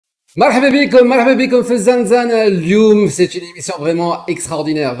مرحبا بكم في ZanZanA. اليوم c'est une émission vraiment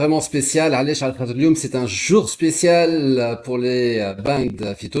extraordinaire, vraiment spéciale. علاش على خاطر اليوم c'est un jour spécial pour les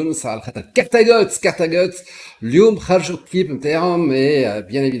bandes في تونس على خاطر Carthagods اليوم خرجوا الكليب نتاعهم et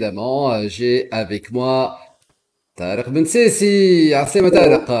bien évidemment j'ai avec moi طارق بن ساسي. عسلامة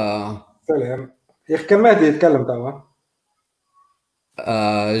طارق. سلام يا اخي، كان مهدي يتكلم توا.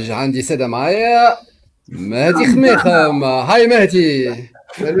 عندي سادة معايا مهدي خميخم. هاي مهدي.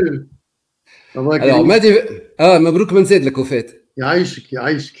 سلام. Alors مهدي مبروك من زيد لك وفات. يعيشك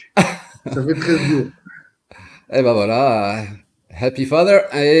يعيشك. Ça fait 13 jours. Et ben voilà, happy father.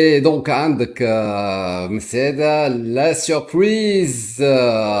 Et donc عندك مسادة la surprise,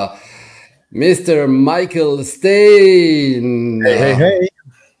 Mr. Mikael Stanne. Hey.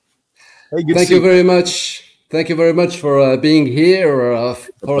 Hey, good Thank you very much. Thank you very much for being here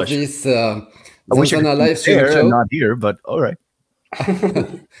for this ZanZanA Live Streaming Show. Not here, but all right.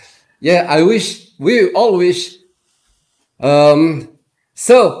 Yeah, I wish, we all wish.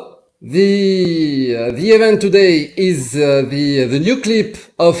 So the event today is the new clip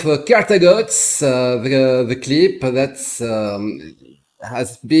of Carthagods, the clip that's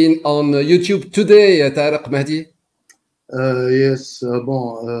has been on YouTube today. Tariq Mahdi. Yes.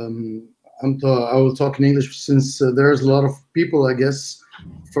 I will talk in English since there's a lot of people, I guess,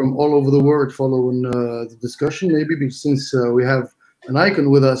 from all over the world following the discussion. Maybe since we have an icon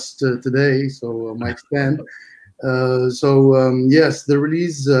with us today, so Mike Stanne. Yes, the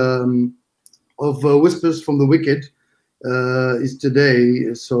release of Whispers from the Wicked is today.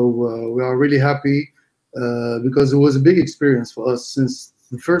 So we are really happy because it was a big experience for us. Since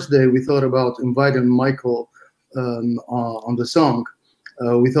the first day we thought about inviting Michael on the song,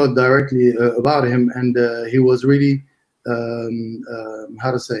 we thought directly about him, and he was really,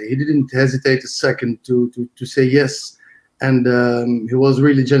 how to say, he didn't hesitate a second to say yes. And he was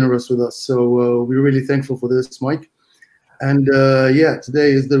really generous with us. So we're really thankful for this, Mike. And yeah, today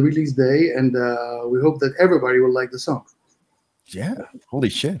is the release day, and we hope that everybody will like the song. Yeah, holy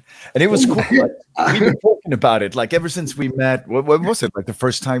shit. And it was cool. Like, we've been talking about it, like, ever since we met. What was it, like the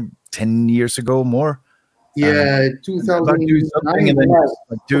first time 10 years ago, more? Yeah, 2009. And then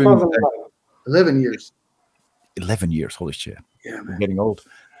like doing 11 years. 11 years, holy shit. Yeah, man. I'm getting old.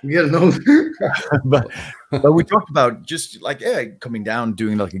 Yeah, no. but we talked about just like coming down,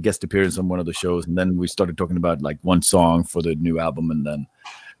 doing like a guest appearance on one of the shows, and then we started talking about like one song for the new album, and then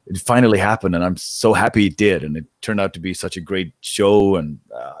it finally happened, and I'm so happy it did, and it turned out to be such a great show, and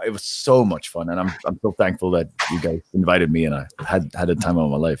it was so much fun, and I'm so thankful that you guys invited me, and I had a time of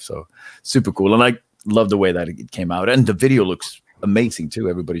my life. So super cool, and I love the way that it came out, and the video looks amazing too.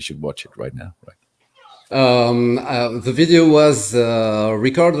 Everybody should watch it right now. Right. The video was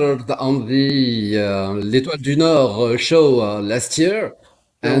recorded on the L'Étoile du Nord show last year,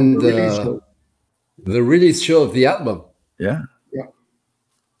 and the release show of the album. Yeah.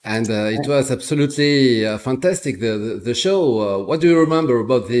 And it was absolutely fantastic. The show. What do you remember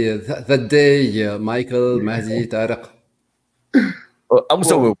about that day, Michael, Mahdi, Tariq? Well, I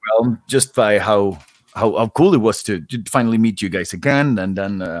was overwhelmed just by how cool it was to finally meet you guys again, and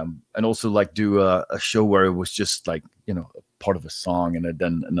then and also like do a show where it was just like, you know, part of a song and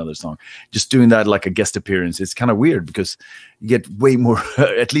then another song. Just doing that like a guest appearance, it's kind of weird because you get way more,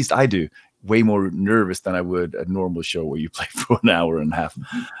 at least I do, way more nervous than I would a normal show where you play for an hour and a half.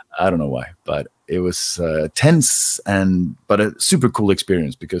 I don't know why, but it was tense but a super cool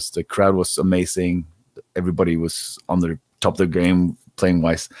experience because the crowd was amazing. Everybody was on their top of their game playing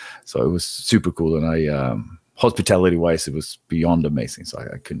wise, so it was super cool, and I hospitality wise it was beyond amazing, so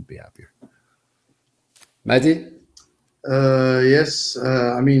I couldn't be happier. Mahdi? Yes,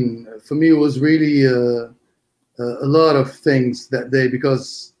 I mean, for me it was really a lot of things that day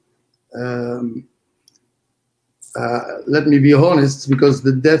because let me be honest, because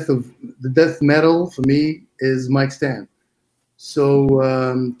the death metal for me is Mike Stanne. So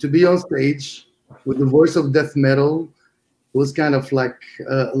to be on stage with the voice of death metal was kind of like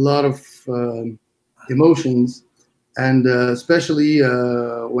a lot of emotions, and especially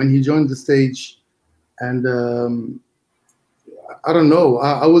when he joined the stage, and I don't know,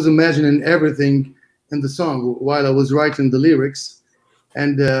 I was imagining everything in the song while I was writing the lyrics,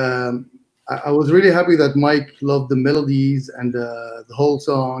 and I was really happy that Mike loved the melodies and the whole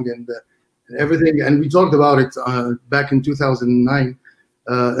song and everything, and we talked about it back in 2009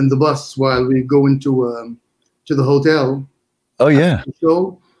 in the bus while we go into to the hotel. Oh yeah.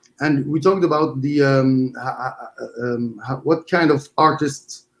 Show, and we talked about the what kind of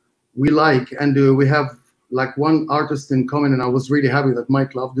artists we like, and we have like one artist in common, and I was really happy that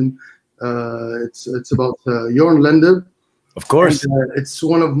Mike loved him. It's about Jorn Lende, Of course. And, it's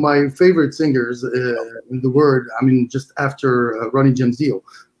one of my favorite singers in the world. I mean, just after Ronnie James Dio.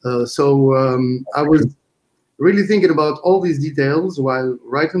 I was really thinking about all these details while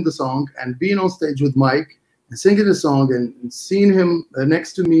writing the song, and being on stage with Mike and singing the song and seeing him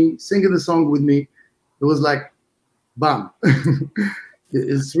next to me, singing the song with me. It was like, bam.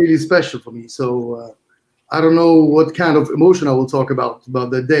 It's really special for me. So I don't know what kind of emotion I will talk about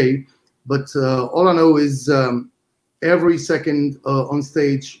that day, but all I know is every second on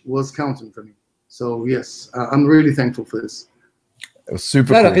stage was counting for me. So yes, I'm really thankful for this. It was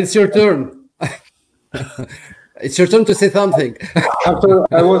super Tarek, cool. it's your turn. It's your turn to say something. After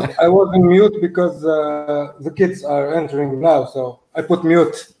I was on mute because the kids are entering now, so I put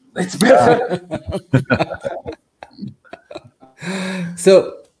mute. It's better.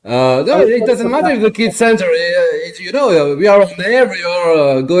 So no, it doesn't matter if the kids enter. You know, we are on air. We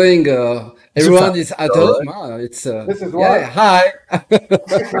are going. Everyone is at home. It's This is yeah. Hi.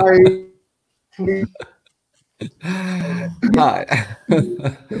 Hi.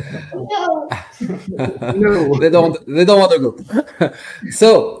 No. They don't want to go.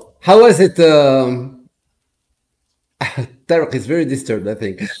 So how was it? Tarek is very disturbed, I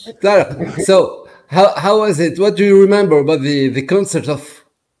think. Tarek, so how was it? What do you remember about the concert of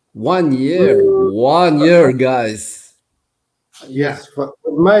 1 year? 1 year, guys. Yes, for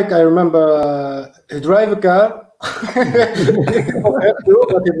Mike, I remember he drive a car. But he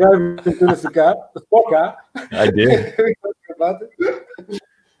drive into the car, the sport car. I did. About it.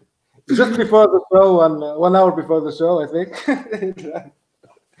 Just before the show, and 1 hour before the show, I think.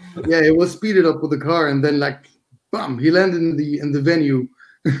 Yeah, it was speeded up with the car, and then like, bam, he landed in the venue.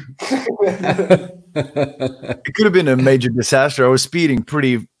 It could have been a major disaster. I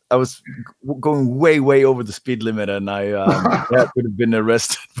was going way over the speed limit, and I could have been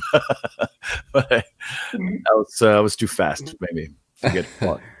arrested. But I was too fast, maybe. Forget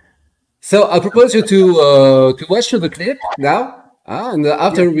what. So I propose you to watch the clip now. And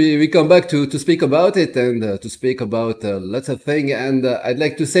after we come back to speak about it and to speak about lots of things. And I'd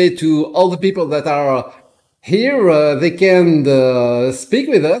like to say to all the people that are here, they can speak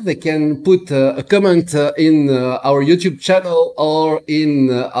with us. They can put a comment in our YouTube channel or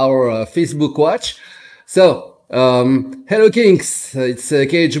in our Facebook watch. So, hello Kings, it's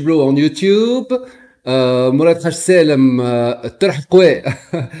KH Blue on YouTube. Murad Khashselem,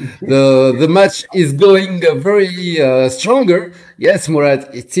 the match is going very stronger. Yes, Murad,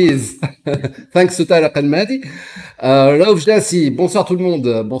 it is. Thanks to Tarek and Mahdi. Raouf Jassi, bonsoir tout le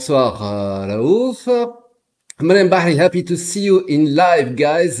monde. Bonsoir, Raouf. Mariam Bahri, happy to see you in live,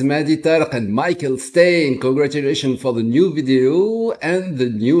 guys. Mahdi, Tarek, and Mikael Stanne. Congratulations for the new video and the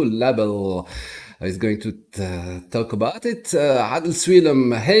new label. He's going to talk about it. Adel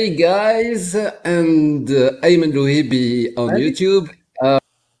Swilam, hey guys, and Ayman Louhibi on YouTube.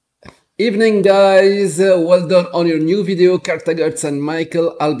 Evening, guys. Well done on your new video, Carthagods and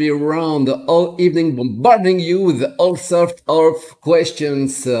Michael. I'll be around all evening bombarding you with all sorts of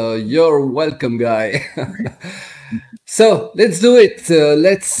questions. You're welcome, guy. So let's do it.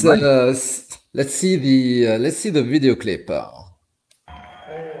 Let's see the video clip.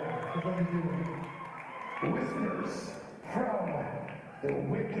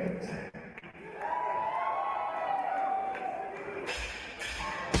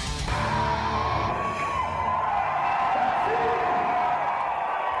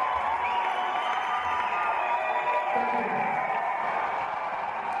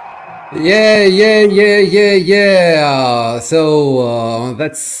 Yeah. So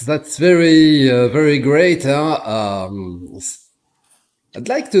that's very great. I'd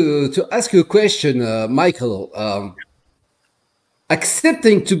like to ask you a question, Michael.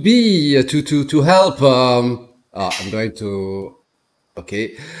 Accepting to be to help. I'm going to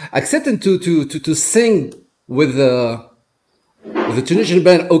accepting to sing with the Tunisian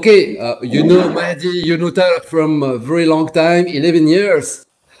band. Okay, you know Mahdi, you know Tarek from a very long time, 11 years.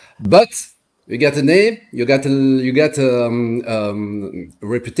 But you got a name, you got a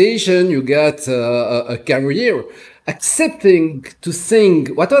reputation, you got a career. Accepting to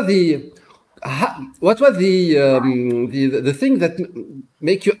sing, what was the thing that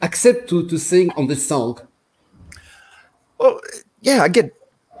make you accept to sing on this song? Well, yeah, I get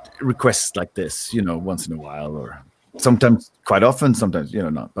requests like this, once in a while, or sometimes quite often, sometimes,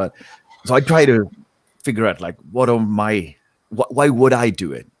 not. But so I try to figure out why would I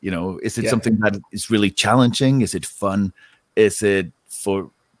do it? Is it something that is really challenging? Is it fun? Is it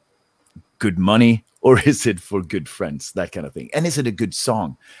for good money, or is it for good friends? That kind of thing. And is it a good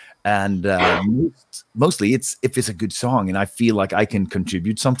song? And mostly if it's a good song and I feel like I can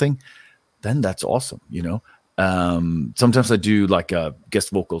contribute something, then that's awesome, Sometimes I do like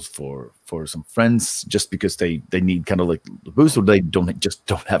guest vocals for some friends, just because they need kind of like the boost, or they don't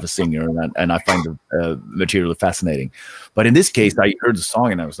have a singer, and I find the material fascinating. But in this case, I heard the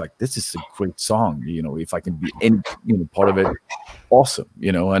song and I was like, this is a great song. You know, if I can be any part of it, awesome.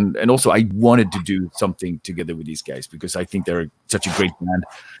 You know, and also I wanted to do something together with these guys because I think they're such a great band,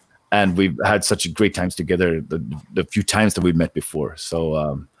 and we've had such great times together the few times that we've met before.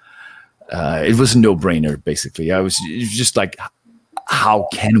 So. It was a no-brainer, basically. It was just like, how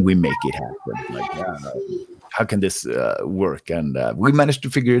can we make it happen? Like, how can this work? And we managed to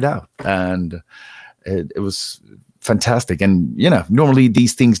figure it out, and it was fantastic. And normally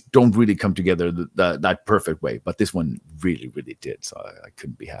these things don't really come together that perfect way, but this one really, really did. So I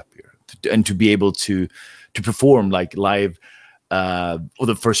couldn't be happier. And to be able to perform like live. Or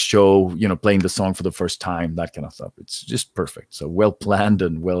the first show, playing the song for the first time, that kind of stuff. It's just perfect. So well planned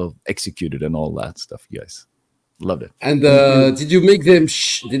and well executed and all that stuff, you guys. Loved it. And did you make them?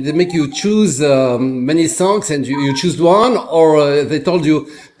 Did they make you choose many songs, and you choose one, or they told you,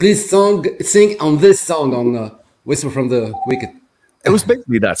 please sing on this song on "Whisper from the Wicked"? It was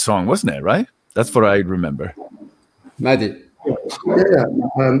basically that song, wasn't it? Right? That's what I remember. Mardi. Yeah.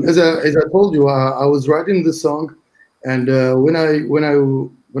 As I told you, I was writing the song. And when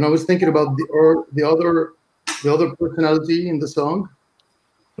I was thinking about the other personality in the song,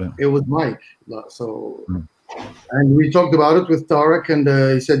 it was Mike. So, and we talked about it with Tarek, and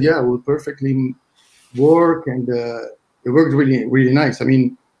he said, "Yeah, it would perfectly work," and it worked really, really nice. I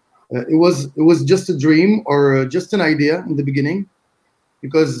mean, it was just a dream or just an idea in the beginning,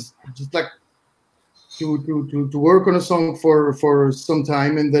 because just like to work on a song for some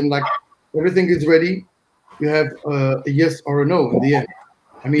time, and then like everything is ready. You have a yes or a no in the end.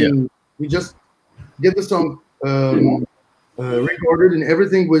 I mean, we just get the song recorded, and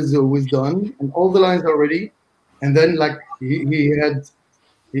everything was done, and all the lines are ready. And then like he had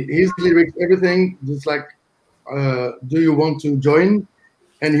his lyrics, everything, just like, do you want to join?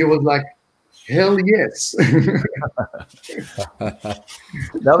 And he was like, hell yes. When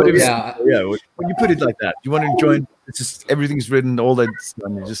you put it like that, you want to join. It's just everything's written, all that's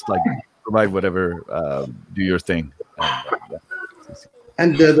done. You just like. Provide whatever, do your thing.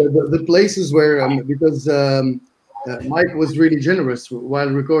 And the places where, because Mike was really generous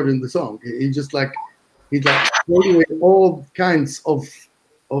while recording the song. He threw away all kinds of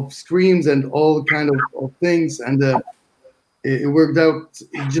screams and all kind of things, and it worked out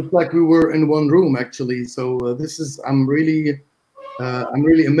just like we were in one room actually. So I'm really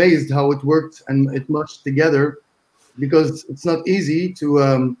amazed how it worked and it meshed together, because it's not easy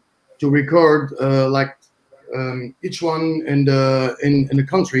to record each one in a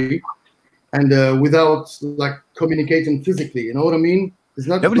country, and without like communicating physically. You know what I mean? It's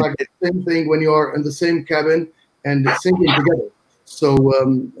not like the same thing when you are in the same cabin and singing together.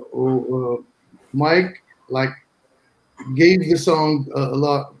 So Mike like gave the song a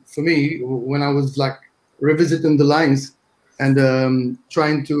lot for me when I was like revisiting the lines and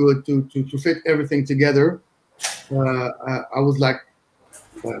trying to fit everything together. I was like.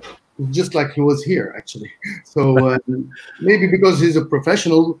 Just like he was here, actually. So maybe because he's a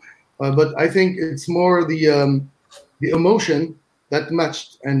professional, but I think it's more the emotion that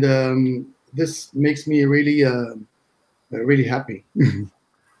matched, and this makes me really, really happy.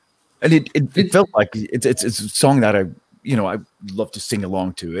 And it felt like it's a song that I love to sing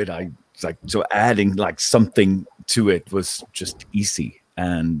along to it. So adding like something to it was just easy.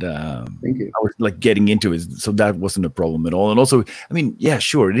 And Thank you. I was like getting into it, so that wasn't a problem at all. And also, I mean, yeah,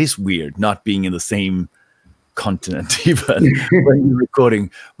 sure, it is weird not being in the same continent even when you're recording,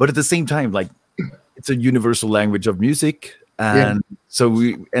 but at the same time, like it's a universal language of music, and so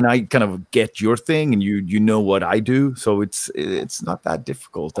I kind of get your thing, and you know what I do, so it's not that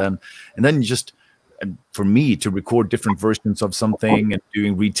difficult. And then just for me to record different versions of something and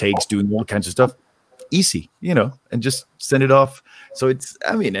doing retakes, doing all kinds of stuff. Easy, and just send it off. So it's,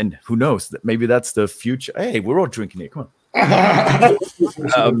 I mean, and who knows, that maybe that's the future. Hey, we're all drinking it. Come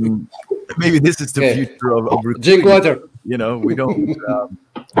on. Maybe this is the future of drink water. We don't,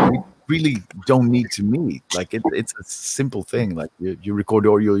 we really don't need to meet. Like it's a simple thing. Like you record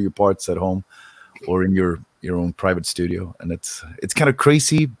all your parts at home or in your own private studio, and it's kind of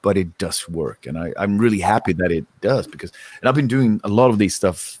crazy, but it does work, and I'm really happy that it does, because I've been doing a lot of these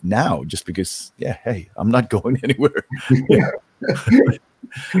stuff now just because hey, I'm not going anywhere.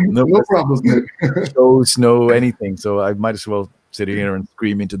 no problem. Shows, no anything, so I might as well sit here and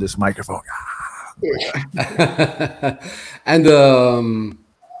scream into this microphone. And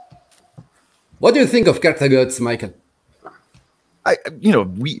what do you think of Carthagods, Michael?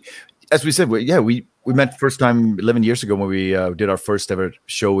 We, as we said, we we met first time 11 years ago when we did our first ever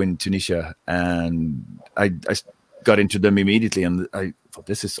show in Tunisia, and I got into them immediately, and I thought,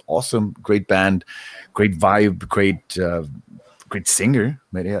 this is awesome, great band, great vibe, great singer.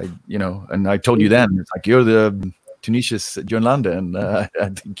 You know, and I told you then, it's like, you're the Tunisia's John Landa, and I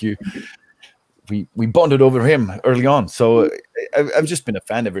think we bonded over him early on. So I've just been a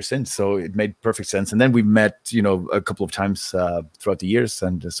fan ever since. So it made perfect sense. And then we met, you know, a couple of times throughout the years,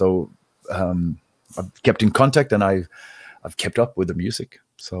 and so I've kept in contact, and I've kept up with the music.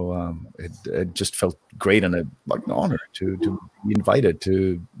 So it just felt great, and like an honor to be invited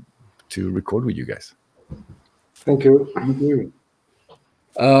to record with you guys. Thank you. Thank you.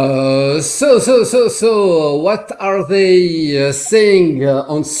 So what are they saying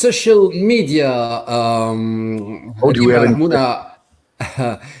on social media? Do we have any...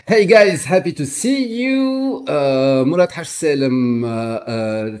 Hey guys, happy to see you. مراد حاج سالم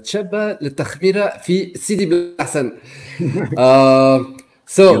تشبه للتخميرة في سيدي بن حسن.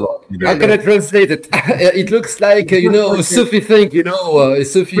 So how can I translate it? It looks like, you know, Sufi think, you know,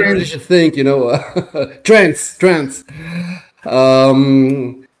 Sufi English think, you know, trance.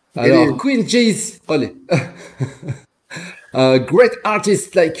 Alors, Queen J's, great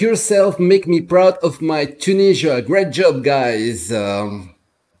artists like yourself make me proud of my Tunisia. Great job, guys.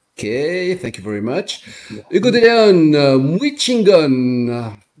 Okay, thank you very much. Hugo de Leon,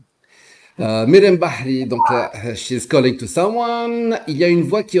 Mwichingon. Miriam Bahri, donc she's calling to someone. Il y a une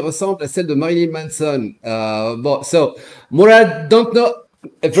voix qui ressemble à celle de Marilyn Manson. Bon, so Murad don't know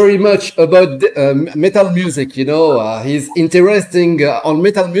very much about metal music, you know. He's interesting on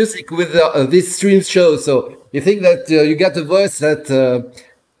metal music with this stream show. So you think that you got a voice that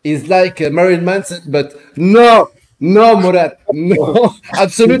is like Marilyn Manson, but no, Murad, no,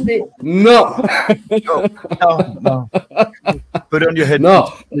 absolutely no. No. Put on your head.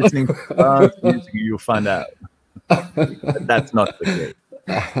 No. Listening to music, you'll find out. That's not the case.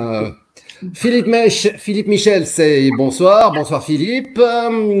 Philippe Michel say bonsoir Philippe.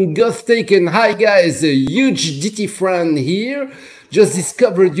 Goth Taken, hi guys, a huge DT fan here. Just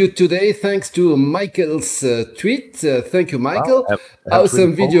discovered you today thanks to Michael's tweet. Thank you, Michael. Wow,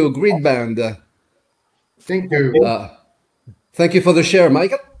 awesome video, great band. Thank you. Thank you for the share,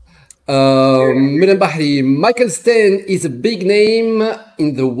 Michael. Milan Bahri, Mikael Stanne is a big name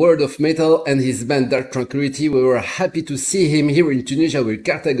in the world of metal, and his band Dark Tranquillity. We were happy to see him here in Tunisia with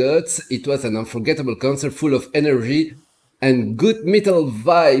Carthagods. It was an unforgettable concert full of energy and good metal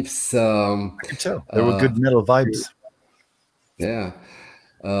vibes. I can tell. There were good metal vibes. Yeah.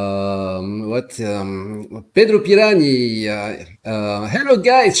 Pedro Pirani. Hello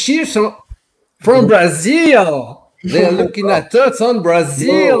guys, cheers from Brazil. They are looking at us on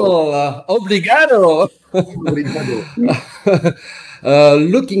Brazil. Obrigado.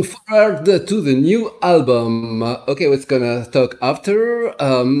 Looking forward to the new album. Okay, we're gonna talk after.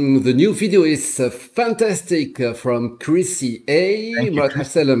 The new video is fantastic from Chrissy A. Murat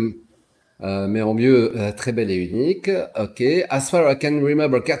Hassalam. Mais en mieux, très belle et unique. Okay. As far as I can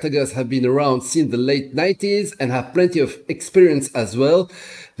remember, Carthagods have been around since the late 90s and have plenty of experience as well.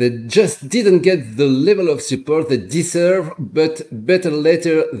 They just didn't get the level of support they deserve, but better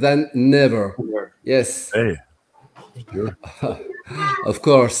later than never. Yes. Hey. Sure. Of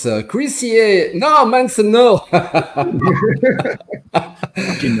course. Chrissy A. No, Manson, no.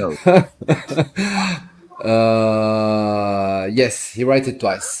 No. Yes, he wrote it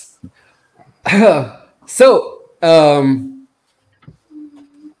twice. So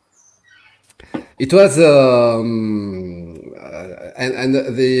it was and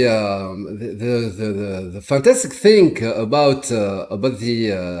the fantastic thing about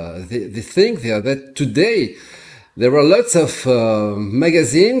the thing there that today there were lots of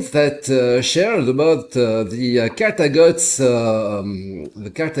magazines that shared about the Carthagods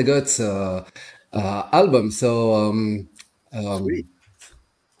album. So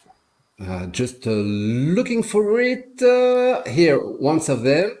just looking for it. Here, one of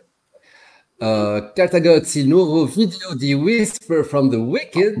them. Carthagods, il nuovo video di Whisper from the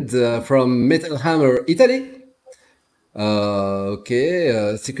Wicked from Metal Hammer Italy. Ok,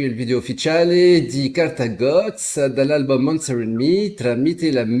 c'est qui il video ufficiale di Carthagods dall'album Monster in Me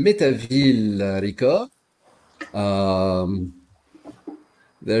tramite la Metaville Record.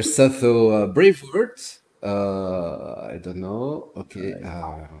 There's also Brave Words. I don't know. Okay.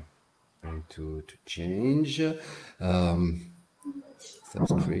 Going to change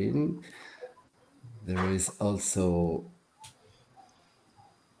subscreen. There is also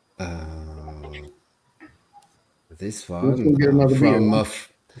this one from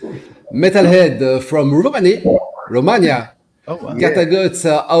Metalhead from Romania. Oh, wow. Carthagods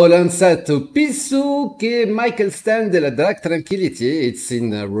ho lanciato Pisu che Mikael Stanne della Dark Tranquillity. It's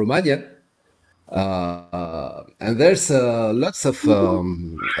in Romania. And there's lots of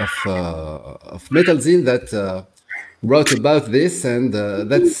metal zine that wrote about this, and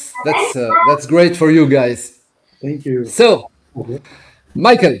that's great for you guys. Thank you. So,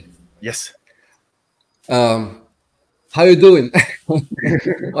 Michael, Yes. how you doing?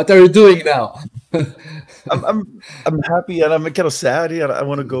 What are you doing now? I'm happy, and I'm kind of sad. I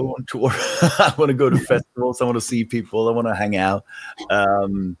want to go on tour. I want to go to festivals. I want to see people. I want to hang out.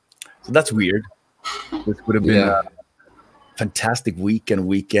 So that's weird. This would have been a fantastic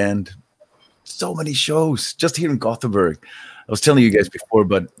weekend. So many shows just here in Gothenburg. I was telling you guys before,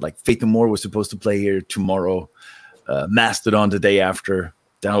 but like Faith No More was supposed to play here tomorrow. Mastodon the day after.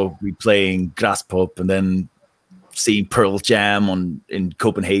 Now we're playing Graspop, and then seeing Pearl Jam in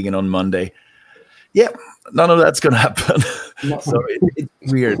Copenhagen on Monday. Yeah, none of that's gonna happen. So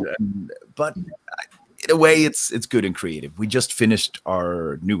it's weird, but in a way, it's good and creative. We just finished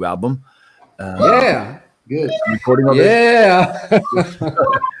our new album. Yeah, Good. Recording of yeah.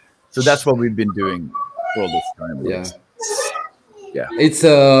 So that's what we've been doing for all this time. Yeah. It's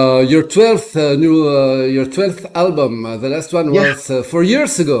your 12th your 12th album. The last one was 4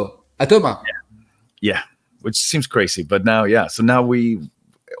 years ago. Atoma. Yeah, which seems crazy, but now, so now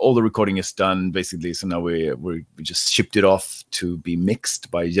all the recording is done basically. So now we just shipped it off to be mixed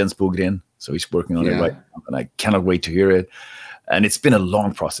by Jens Bogren. So he's working on it right now, and I cannot wait to hear it. And it's been a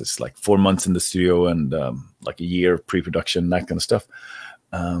long process, like 4 months in the studio and like a year of pre-production, that kind of stuff.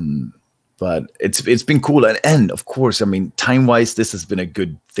 But it's been cool, and of course, I mean, time-wise, this has been a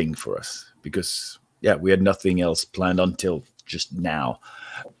good thing for us because we had nothing else planned until just now.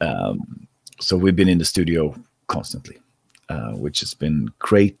 So we've been in the studio constantly, which has been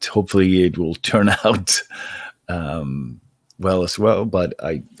great. Hopefully, it will turn out well as well. But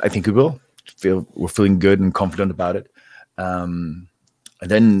I think it will. We're feeling good and confident about it. And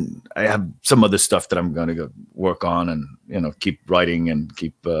then I have some other stuff that I'm going to go work on, and keep writing and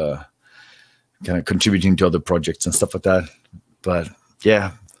keep kind of contributing to other projects and stuff like that. But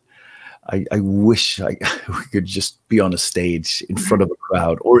yeah, I wish we could just be on a stage in front of a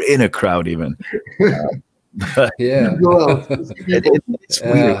crowd or in a crowd even. It's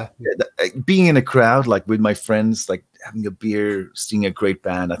weird being in a crowd, like with my friends, like having a beer, seeing a great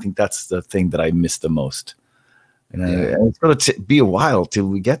band. I think that's the thing that I miss the most. And it's going to be a while till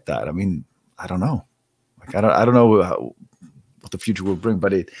we get that. I mean, I don't know. Like I don't know what the future will bring,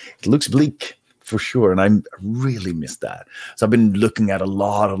 but it looks bleak for sure. And I really miss that. So I've been looking at a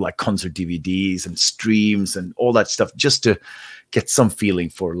lot of like concert DVDs and streams and all that stuff just to get some feeling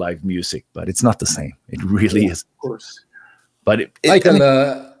for live music. But it's not the same. It really is, of course. But Michael,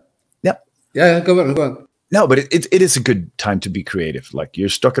 go on. No, but it is a good time to be creative. Like you're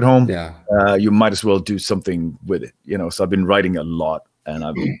stuck at home. Yeah. You might as well do something with it. So I've been writing a lot, and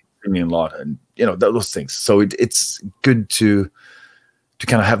I've been singing a lot, and those things. So it's good to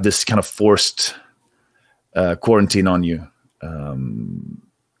kind of have this kind of forced quarantine on you,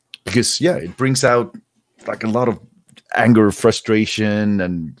 because it brings out like a lot of anger, frustration,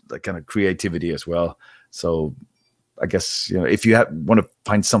 and that kind of creativity as well. So I guess if you want to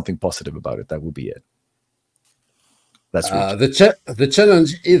find something positive about it, that will be it. That's the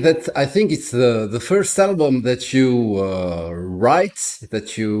challenge is that I think it's the first album that you write,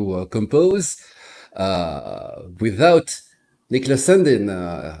 that you compose without Niklas Sundin,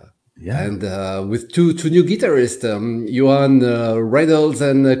 and with two new guitarists, Johan Reynolds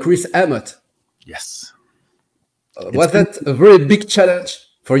and Chris Ammott. Yes. Was that a very big challenge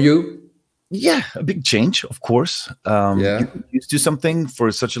for you? Yeah, a big change, of course. You used to something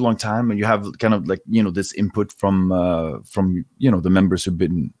for such a long time, and you have kind of like this input from the members who've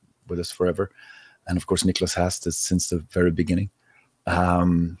been with us forever, and of course Niklas has this since the very beginning.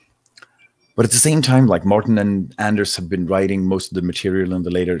 But at the same time, like Martin and Anders have been writing most of the material in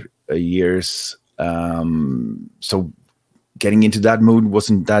the later years, so getting into that mood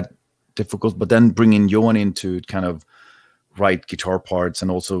wasn't that difficult. But then bringing Johan in to kind of write guitar parts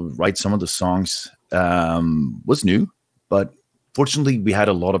and also write some of the songs was new, but fortunately we had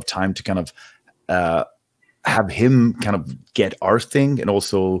a lot of time to kind of have him kind of get our thing, and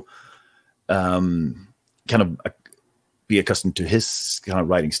also kind of be accustomed to his kind of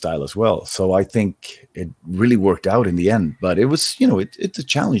writing style as well. So I think it really worked out in the end, but it was, it's a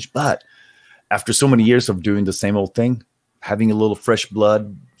challenge. But after so many years of doing the same old thing, having a little fresh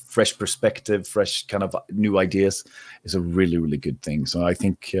blood, fresh perspective, fresh kind of new ideas is a really, really good thing. So I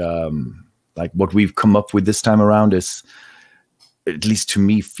think like what we've come up with this time around is, at least to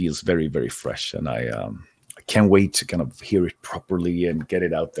me, feels very, very fresh. And I can't wait to kind of hear it properly and get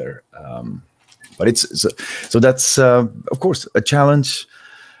it out there. But it's so that's of course a challenge.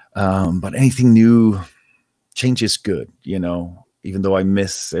 But anything new, change is good, you know. Even though I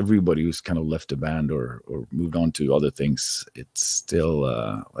miss everybody who's kind of left the band or moved on to other things, it's still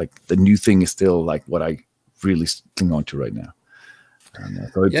like the new thing is still like what I really cling on to right now.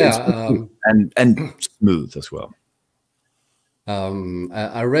 So it's and smooth as well.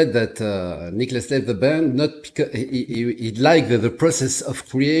 I read that Nicholas left the band not because he liked the process of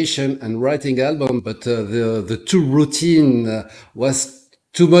creation and writing album, but the tour routine was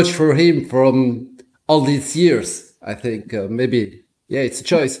too much for him from all these years. I think maybe it's a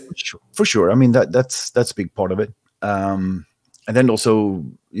choice. For sure. I mean that's a big part of it. And then also,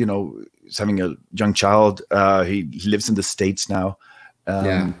 you know, he's having a young child. He lives in the States now,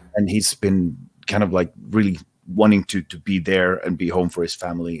 and he's been kind of like really wanting to be there and be home for his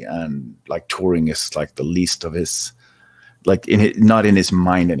family, and like touring is like the least of his, like not in his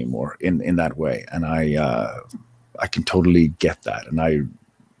mind anymore in that way. And I can totally get that, and I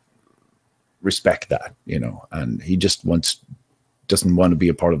respect that, you know. And he just doesn't want to be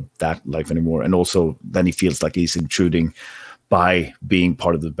a part of that life anymore. And also then he feels like he's intruding by being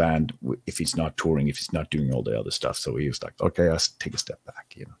part of the band if he's not touring, if he's not doing all the other stuff. So he was like, okay, I'll take a step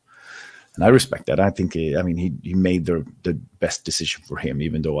back, you know. And I respect that. I think, I mean, he made the best decision for him,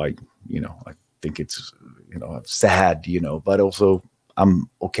 even though I think it's, you know, sad, you know, but also I'm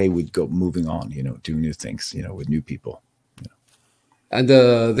okay with moving on, you know, doing new things, you know, with new people. You know. And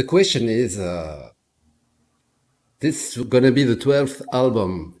the question is, this is going to be the 12th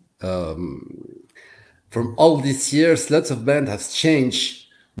album. From all these years, lots of bands have changed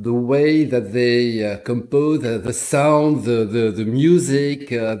the way that they compose, the sound, the music,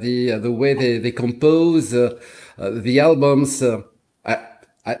 the way they compose the albums.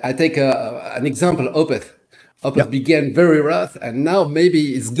 I take an example, Opeth. Opeth began very rough, and now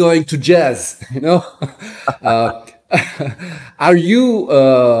maybe it's going to jazz. You know, are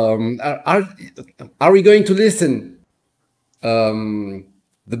we going to listen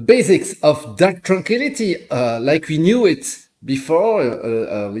the basics of Dark Tranquillity like we knew it before,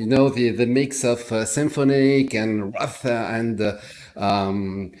 you know, the mix of symphonic and rough and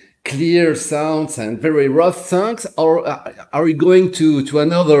clear sounds and very rough songs, or are we going to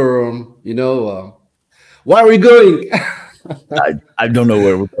another, you know, where are we going? I don't know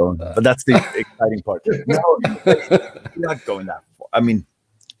where we're going, but that's the exciting part. No, we're not going that far. I mean,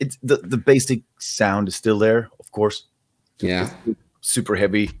 it's the basic sound is still there, of course. Yeah, it's super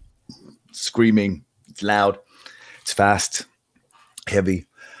heavy, screaming, it's loud, it's fast, heavy,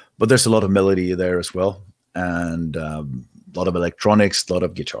 but there's a lot of melody there as well, and a lot of electronics, a lot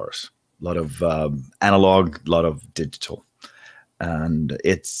of guitars, a lot of analog, a lot of digital, and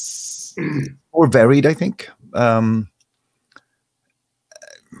it's more varied, I think.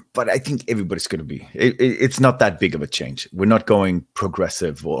 But I think everybody's going to be. It's not that big of a change. We're not going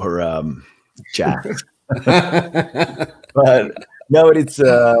progressive or jazz. But no, it's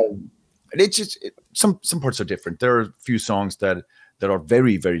just some parts are different. There are a few songs that are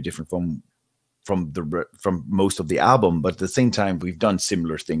very, very different from most of the album, but at the same time we've done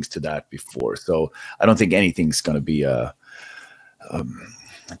similar things to that before. So I don't think anything's going to be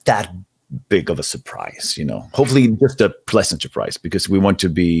that big of a surprise, you know. Hopefully just a pleasant surprise, because we want to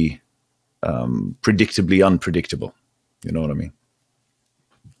be predictably unpredictable. You know what I mean?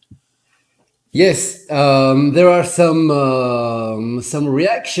 Yes, there are some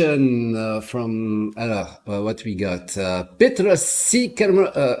reaction from what we got. Petros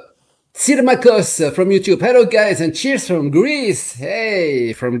Sirmakos from YouTube. Hello guys, and cheers from Greece.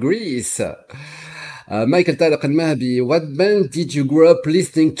 Hey, from Greece. Mikael Stanne, what band did you grow up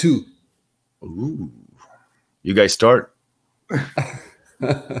listening to? Ooh, you guys start.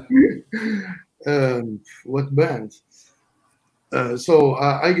 What band? So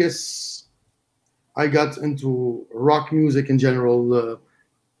I guess I got into rock music in general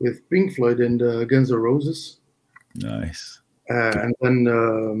with Pink Floyd and Guns N' Roses. Nice. And then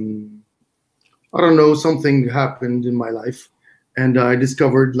I don't know, something happened in my life, and I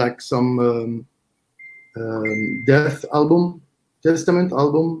discovered like some Death album, Testament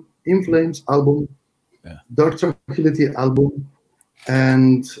album, In Flames album, Dark Tranquillity album,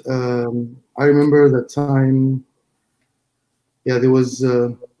 and I remember that time. Yeah, there was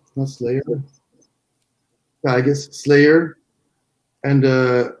not Slayer. Yeah, I guess Slayer, and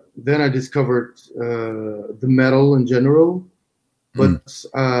then I discovered the metal in general. But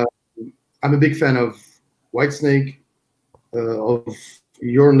I'm a big fan of Whitesnake, of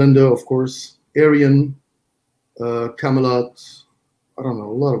Jorn Linde, of course, Arian, Camelot. I don't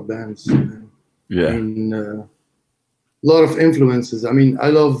know, a lot of bands. Yeah. I mean, a lot of influences. I mean, I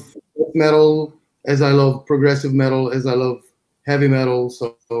love metal as I love progressive metal, as I love heavy metal.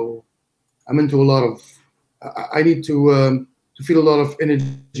 So I'm into a lot of. I need to feel a lot of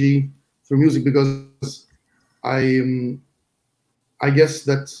energy through music because I guess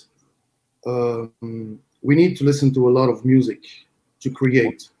that we need to listen to a lot of music to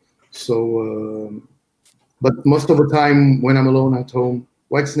create. So, but most of the time when I'm alone at home,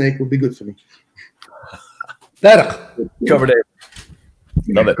 Whitesnake would be good for me. Dark. Covered it.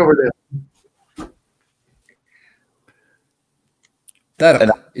 Love it. Covered it. Dark,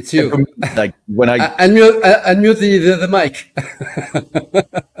 And it's you. Like when I Unmute the mic.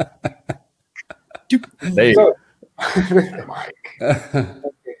 there you go.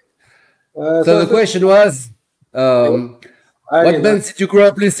 So the question was, what bands did you grow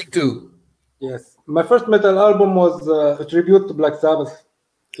up listening to? Yes, my first metal album was a tribute to Black Sabbath.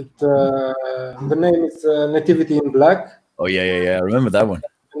 The name is Nativity in Black. Oh yeah. I remember that one.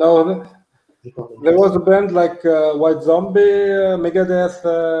 You know, there was a band like White Zombie, Megadeth,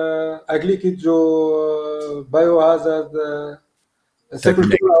 Ugly Kid Joe, Biohazard,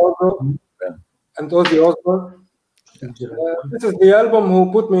 Sepultura also, and Ozzy Osbourne. This is the album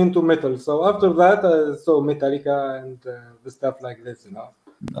who put me into metal. So after that, I saw Metallica and the stuff like this, you know.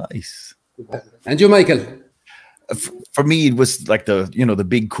 Nice. And you, Michael? For me, it was like the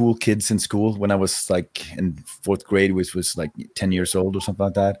big cool kids in school when I was like in 4th grade, which was like 10 years old or something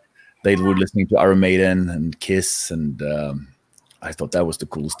like that. They were listening to Iron Maiden and Kiss, and I thought that was the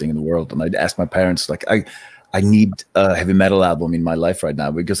coolest thing in the world. And I'd ask my parents, like, I need a heavy metal album in my life right now,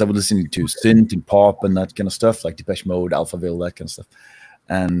 because I was listening to synth and pop and that kind of stuff, like Depeche Mode, Alphaville, that kind of stuff.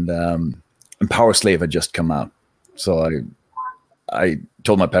 And Power Slave had just come out. So I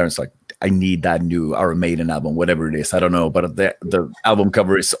told my parents, like, I need that new Iron Maiden album, whatever it is. I don't know, but the album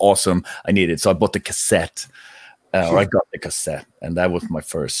cover is awesome. I need it. So I bought the cassette, or I got the cassette, and that was my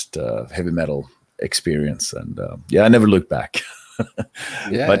first heavy metal experience. And yeah, I never looked back.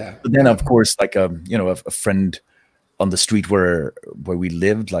 But then, of course, like a friend on the street where we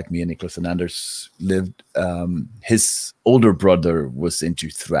lived, like me and Nicholas and Anders lived, his older brother was into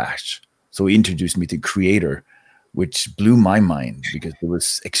thrash, so he introduced me to Creator, which blew my mind because it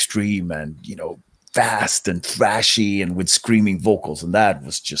was extreme and fast and thrashy and with screaming vocals, and that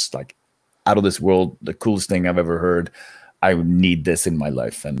was just like out of this world, the coolest thing I've ever heard. I would need this in my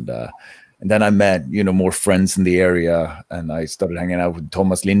life. And then I met, more friends in the area, and I started hanging out with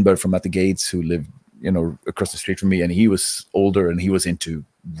Thomas Lindberg from At the Gates, who lived, across the street from me, and he was older and he was into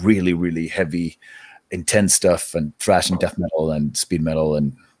really, really heavy, intense stuff and thrash and death metal and speed metal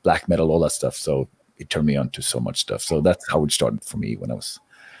and black metal, all that stuff. So it turned me on to so much stuff. So that's how it started for me when I was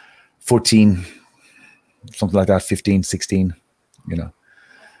 14, something like that, 15, 16,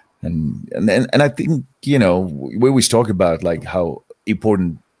 And I think, we always talk about like how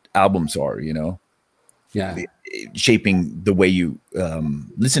important albums are, shaping the way you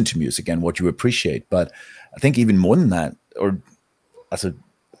listen to music and what you appreciate. But I think even more than that, or as a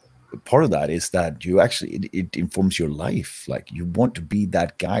part of that, is that you actually, it informs your life. Like, you want to be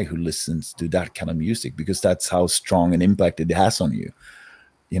that guy who listens to that kind of music, because that's how strong an impact it has on you.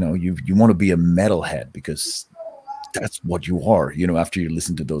 You want to be a metalhead because that's what you are, after you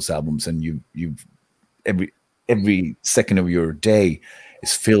listen to those albums, and you every second of your day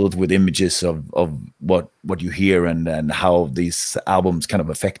is filled with images of what you hear and how these albums kind of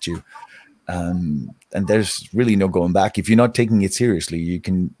affect you. And there's really no going back. If you're not taking it seriously, you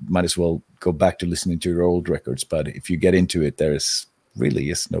might as well go back to listening to your old records. But if you get into it, there really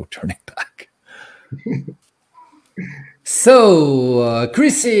is no turning back. So,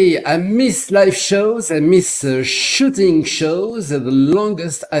 Chrissy, I miss live shows, I miss shooting shows, the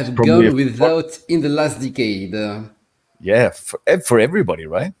longest I've gone without in the last decade. Yeah, for everybody,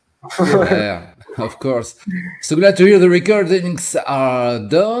 right? Yeah, of course. So glad to hear the recordings are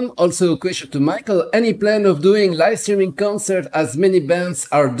done. Also, a question to Michael. Any plan of doing live streaming concert as many bands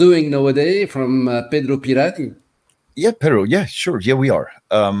are doing nowadays, from Pedro Pirati? Yeah, Pedro, yeah, sure. Yeah, we are.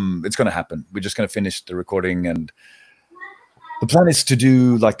 It's going to happen. We're just going to finish the recording, and the plan is to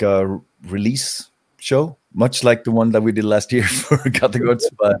do like a release show, much like the one that we did last year for Carthagods.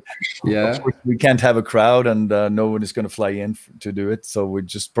 But yeah, we can't have a crowd, and no one is going to fly in to do it. So we're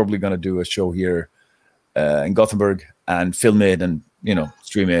just probably going to do a show here in Gothenburg and film it, and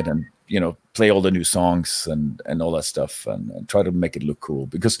stream it, and play all the new songs and all that stuff, and try to make it look cool,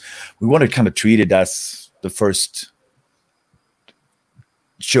 because we want to kind of treat it as the first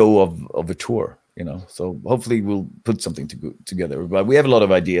show of a tour. So hopefully we'll put something together. But we have a lot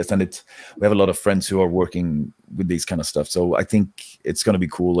of ideas, and we have a lot of friends who are working with these kind of stuff. So I think it's going to be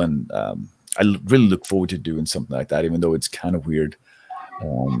cool, and really look forward to doing something like that, even though it's kind of weird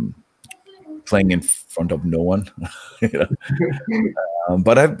playing in front of no one. You know?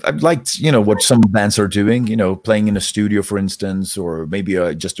 But I've liked, you know, what some bands are doing, you know, playing in a studio, for instance, or maybe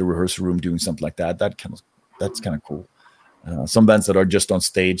just a rehearsal room doing something like that. That's kind of cool. Some bands that are just on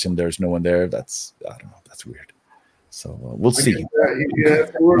stage and there's no one there, that's, I don't know, that's weird. So we'll see. You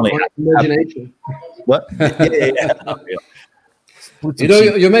have to work on imagination. What? Yeah. You know,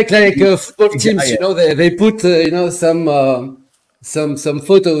 you make like football teams. You know, they put you know, some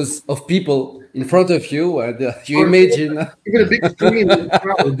photos of people in front of you, and you imagine You get a big screen in the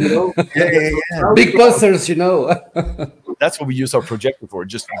crowd, you know. Yeah. big posters. You know. That's what we use our projector for.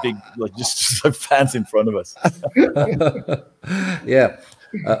 Just big, like just like fans in front of us. Yeah,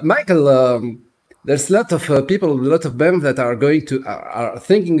 Michael. There's a lot of people, a lot of bands that are going to are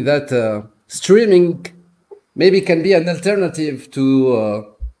thinking that streaming maybe can be an alternative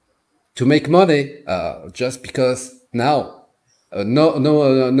to make money. Just because now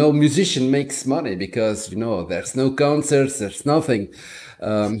no musician makes money because, you know, there's no concerts, there's nothing.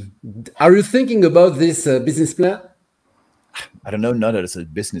 Are you thinking about this business plan? I don't know, not as a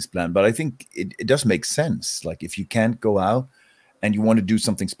business plan, but I think it does make sense. Like if you can't go out and you want to do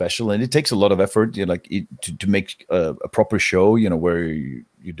something special, and it takes a lot of effort, you know, like to make a proper show, you know, where you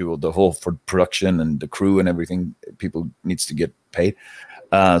do the whole for production and the crew and everything, people needs to get paid.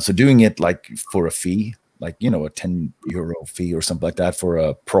 So doing it like for a fee, like, you know, a €10 fee or something like that for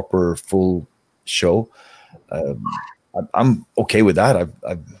a proper full show, I'm okay with that.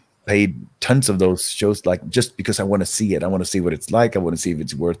 I've paid tons of those shows, like just because I want to see it. I want to see what it's like. I want to see if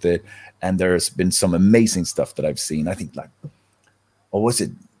it's worth it. And there's been some amazing stuff that I've seen. I think like, or was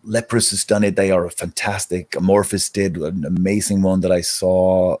it Leprous has done it? They are fantastic. Amorphous did an amazing one that I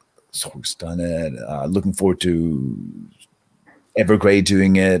saw. Sorg's done it. Looking forward to Evergrey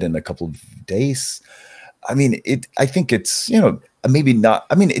doing it in a couple of days. I mean, I think it's, you know, maybe not.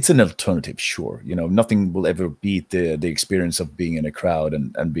 I mean, it's an alternative, sure. You know, nothing will ever beat the experience of being in a crowd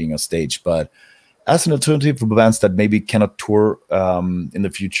and being on stage. But as an alternative for bands that maybe cannot tour in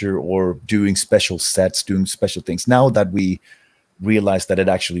the future, or doing special sets, doing special things, now that we realize that it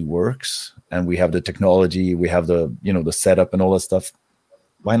actually works and we have the technology, we have the, you know, the setup and all that stuff,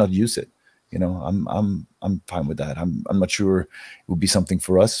 why not use it? You know, I'm fine with that. I'm not sure it would be something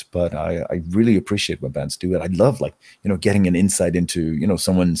for us, but I really appreciate when bands do it. I love, like, you know, getting an insight into, you know,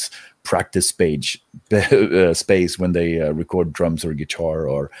 someone's practice space when they record drums or guitar,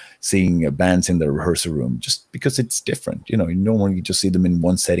 or seeing bands in the rehearsal room, just because it's different. You know, you normally just see them in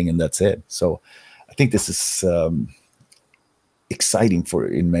one setting and that's it. So I think this is exciting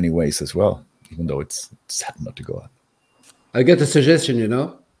in many ways as well, even though it's sad not to go out. I get a suggestion, you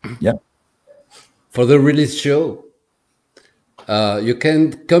know. Yeah. For the release show, you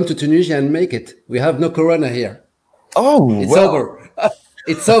can come to Tunisia and make it. We have no corona here. Oh, it's over.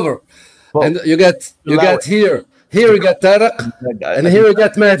 It's over. Well, and you got here you got Tarek, and here you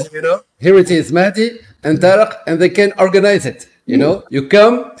got Mahdi. You know, here it is, Mahdi and Tarek, and they can organize it. You know, you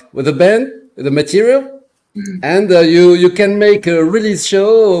come with a band, with the material, and you can make a release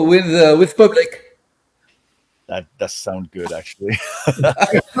show with public. That does sound good, actually.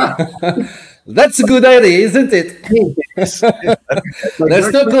 That's a good idea, isn't it? There's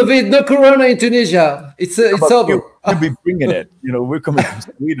no COVID, no corona in Tunisia. It's over. We'll be bringing it. You know, we're coming from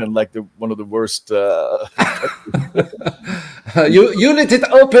Sweden, like one of the worst. You let it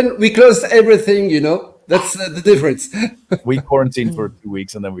open. We closed everything. You know, that's the difference. We quarantine for 2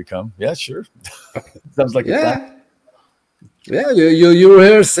 weeks and then we come. Yeah, sure. Sounds like a plan. Yeah, you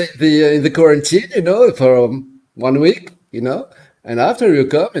rehearse in the quarantine, you know, for 1 week, you know. And after you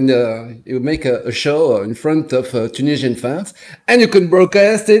come and you make a show in front of Tunisian fans, and you can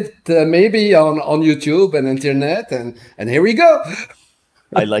broadcast it maybe on YouTube and internet, and here we go.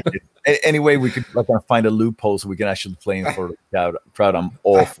 I like it. Anyway, we could find a loophole so we can actually play in for the crowd. I'm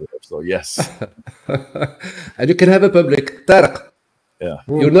all for it, so yes. And you can have a public. Tarek, yeah.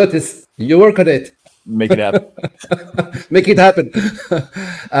 You notice, you work on it. Make it happen. Make it happen.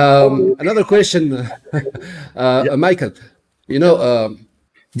 Another question, Michael. You know,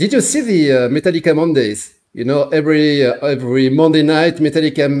 did you see the Metallica Mondays? You know, every Monday night,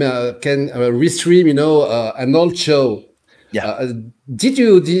 Metallica can restream, you know, an old show. Yeah. Did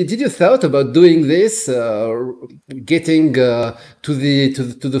you thought about doing this, getting to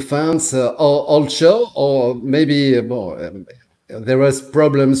the fans old show, or maybe there was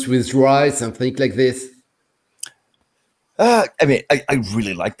problems with rights and things like this? I mean, I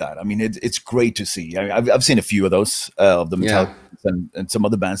really like that. I mean, it's great to see. I mean, I've seen a few of those of the Metallica and some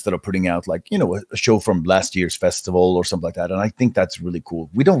other bands that are putting out, like, you know, a show from last year's festival or something like that. And I think that's really cool.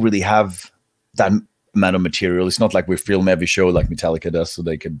 We don't really have that amount of material. It's not like we film every show like Metallica does, so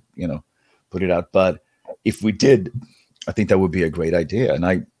they could, you know, put it out. But if we did, I think that would be a great idea.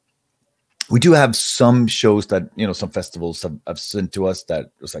 And we do have some shows that, you know, some festivals have sent to us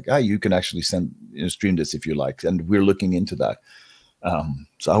that was like, you can actually stream this if you like, and we're looking into that.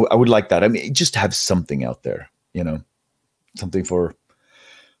 So I would like that. I mean, just have something out there, you know, something for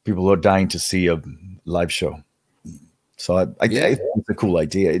people who are dying to see a live show. So I think it's a cool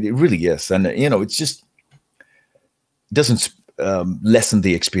idea. It really is. And, you know, it's just doesn't lessen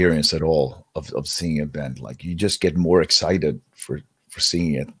the experience at all of seeing a band. Like, you just get more excited for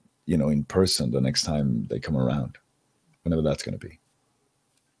seeing it, you know, in person the next time they come around, whenever that's going to be.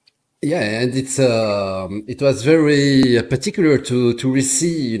 Yeah, and it was very particular to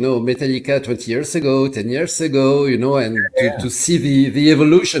receive, you know, Metallica 20 years ago, 10 years ago, you know, and to see the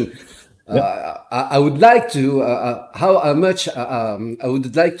evolution. I would like to how much I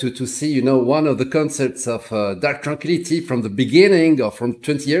would like to see, you know, one of the concerts of Dark Tranquillity from the beginning, or from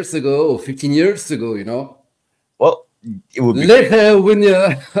 20 years ago or 15 years ago, you know. Well, it would be when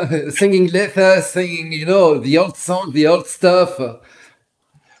you're singing, you know, the old song, the old stuff.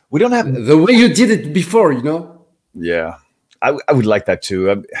 We don't have the way you did it before, you know. Yeah, I would like that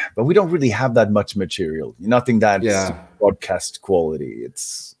too, but we don't really have that much material. Nothing that's broadcast quality.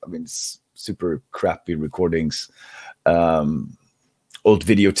 It's super crappy recordings, old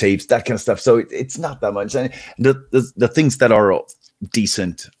videotapes, that kind of stuff. So it's not that much. And the things that are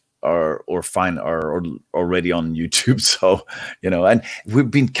decent or fine are already on YouTube. So, you know, and we've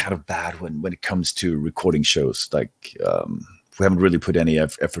been kind of bad when it comes to recording shows. Like, we haven't really put any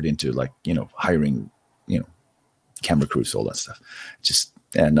effort into, like, you know, hiring, you know, camera crews, all that stuff. Just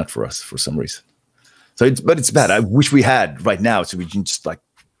not for us for some reason. So but it's bad. I wish we had right now, so we can just like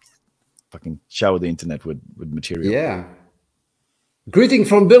fucking shower the internet with material. Yeah. Greeting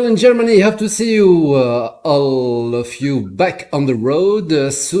from Berlin, Germany. Have to see you, all of you, back on the road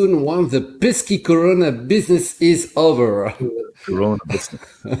soon once the pesky Corona business is over. Corona business.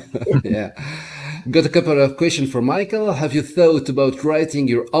 Yeah. Got a couple of questions for Mikael. Have you thought about writing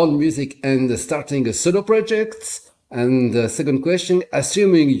your own music and starting a solo project? And the second question,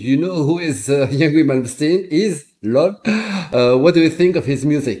 assuming you know who is Yngwie Malmsteen is, lol, what do you think of his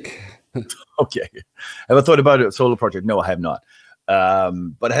music? Okay. Have I thought about a solo project? No, I have not.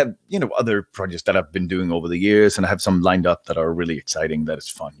 But I have, you know, other projects that I've been doing over the years, and I have some lined up that are really exciting, that is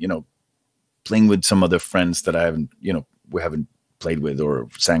fun. You know, playing with some other friends that I haven't, you know, we haven't played with or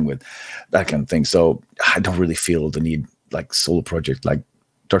sang with, that kind of thing. So I don't really feel the need, like, solo project. Like,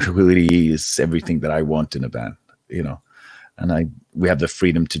 Dark Tranquillity is everything that I want in a band, you know, and we have the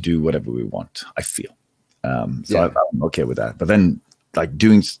freedom to do whatever we want, I feel. So I'm okay with that. But then, like,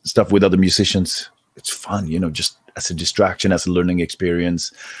 doing stuff with other musicians, it's fun, you know, just as a distraction, as a learning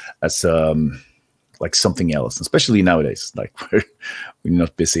experience, as like something else, especially nowadays. Like, we're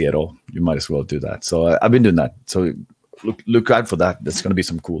not busy at all. You might as well do that. So I've been doing that. So look out for that. There's going to be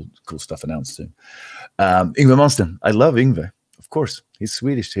some cool stuff announced soon. Yngwie Malmsteen. I love Yngwie, of course. He's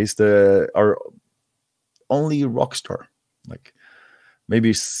Swedish. He's our only rock star. Like,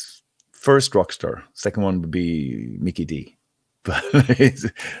 maybe first rock star. Second one would be Mickey D. But he's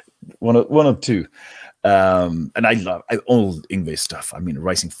one of two. And I love old Yngwie stuff. I mean,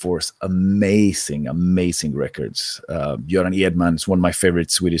 Rising Force, amazing records. Göran Edman is one of my favorite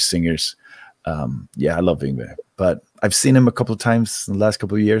Swedish singers. Yeah, I love Yngwie, but I've seen him a couple of times in the last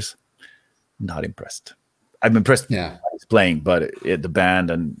couple of years. Not impressed. I'm impressed with how he's playing, but the band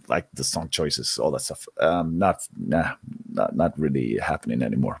and, like, the song choices, all that stuff, not really happening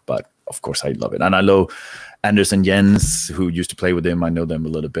anymore. But of course, I love it, and I know Anders and Jens, who used to play with him. I know them a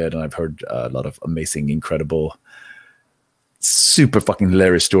little bit, and I've heard a lot of amazing, incredible, super fucking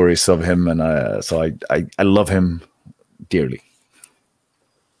hilarious stories of him, and so I love him dearly.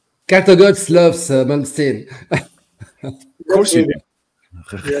 Carthagods loves Malmsteen. Of course you do.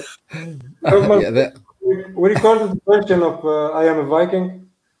 We recorded the version of I Am a Viking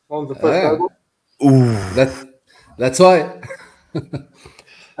on the first album. Ooh, that's why.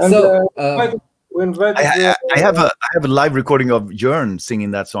 And so we invited. I have a live recording of Jörn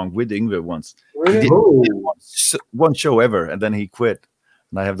singing that song with Yngwie once. Really? He did one show ever, and then he quit.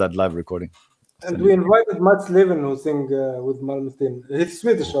 And I have that live recording. And we invited Mats Leven, who sing with Malmsteen. He's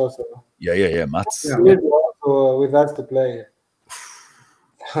Swedish also. Yeah, Mats. He is also with us to play.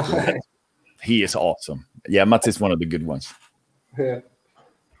 He is awesome. Yeah, Mats is one of the good ones. Yeah.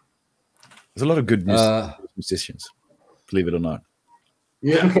 There's a lot of good musicians, believe it or not.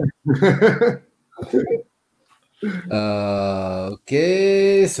 Yeah. Okay,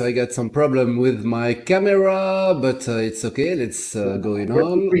 so I got some problem with my camera, but it's okay. Let's going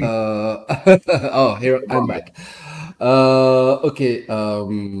on. Oh, here I'm back. Okay.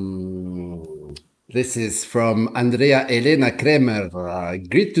 This is from Andrea Elena Kremer.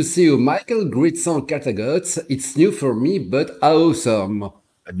 Great to see you, Michael. Great song, Carthagods. It's new for me, but awesome.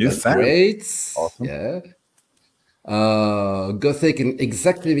 A new fan. Great. Awesome. Yeah. Gothic and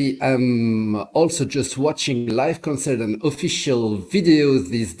exactly. I'm also just watching live concert and official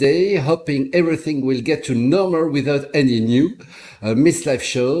videos this day, hoping everything will get to normal without any new missed live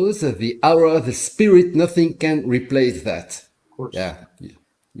shows. The aura, the spirit, nothing can replace that. Of course. Yeah,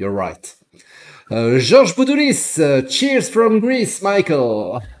 you're right. Georges Boudouris, cheers from Greece,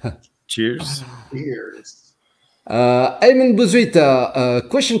 Michael. Cheers. Cheers. Ayman Bouzouita,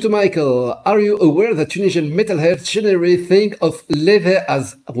 question to Michael. Are you aware that Tunisian metalheads generally think of Leve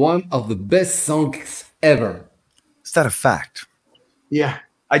as one of the best songs ever? Is that a fact? Yeah.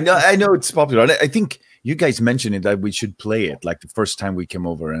 I know it's popular. I think you guys mentioned it, that we should play it like the first time we came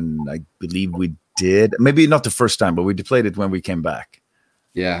over, and I believe we did. Maybe not the first time, but we played it when we came back.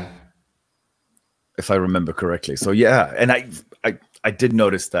 Yeah. If I remember correctly. So yeah, and I did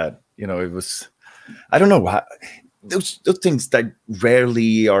notice that, you know, it was, I don't know how, those things that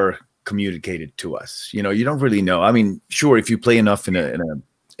rarely are communicated to us. You know, you don't really know. I mean, sure, if you play enough in a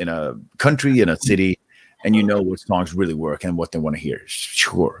country, in a city, and you know what songs really work and what they want to hear,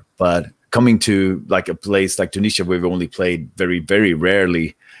 sure. But coming to like a place like Tunisia, where we've only played very, very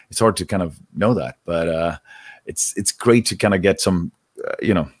rarely, it's hard to kind of know that. But it's great to kind of get some,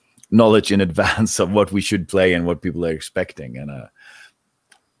 you know, knowledge in advance of what we should play and what people are expecting. And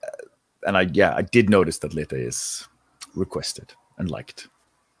I did notice that Lete is requested and liked.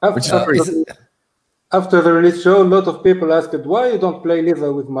 After the release show, a lot of people asked, why you don't play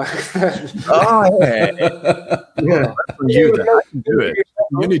Lete with Mike Stanne? Oh, yeah. Yeah. You can do it.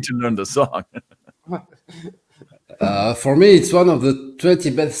 You need to learn the song. For me, it's one of the 20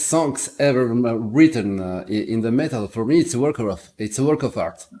 best songs ever written in the metal. For me, it's a work of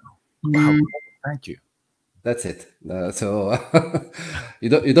art. Wow, thank you. That's it. So you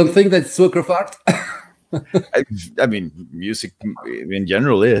don't think that it's work of art? I mean, music in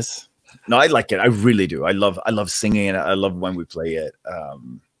general is. No, I like it. I really do. I love singing it. I love when we play it.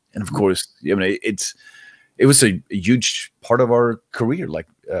 And of course, I mean, it was a huge part of our career. Like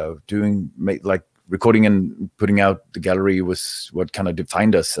recording and putting out the gallery was what kind of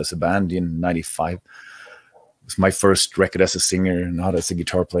defined us as a band in '95. It was my first record as a singer, not as a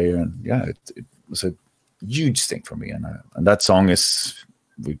guitar player, and yeah, it was a huge thing for me. And that song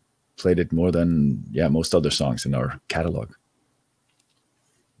we played it more than most other songs in our catalog.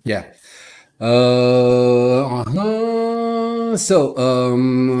 Yeah. So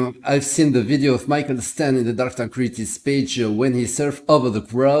I've seen the video of Mikael Stanne in the Dark Tranquillity page when he surfed over the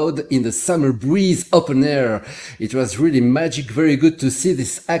crowd in the summer breeze open air. It was really magic. Very good to see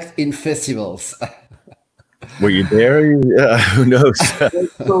this act in festivals. Were you there? Who knows?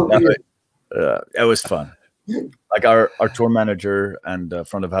 It was fun. Like our tour manager and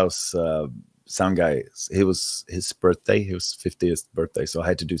front of house sound guy, it was his birthday. It was 50th birthday, so I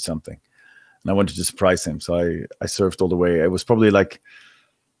had to do something. And I wanted to surprise him, so I surfed all the way. It was probably like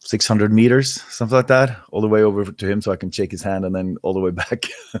 600 meters, something like that, all the way over to him so I can shake his hand, and then all the way back.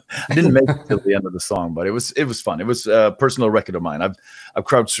 I didn't make it till the end of the song, but it was fun. It was a personal record of mine. I've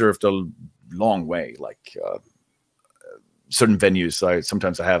crowd surfed a long way, like certain venues.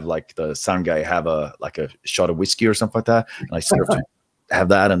 Sometimes I have like the sound guy have a shot of whiskey or something like that, and I surf to have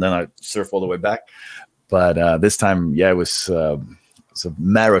that, and then I surf all the way back. But this time, it was. It's a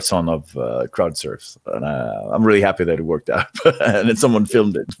marathon of crowd surfs, and I'm really happy that it worked out. And then someone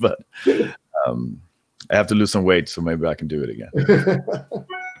filmed it, but I have to lose some weight, so maybe I can do it again.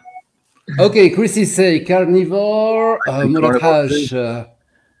 Okay, Chrissy say carnivore مراد حاج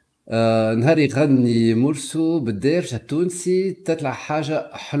نهار يغني مرسو بالدارجة التونسي تطلع حاجة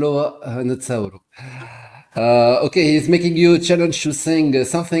حلوة نتصوروا. Okay, he's making you a challenge to sing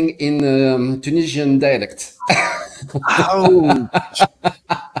something in Tunisian dialect. Oh,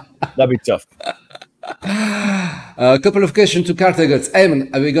 that'd be tough. A couple of questions to Carthagods. Ayman,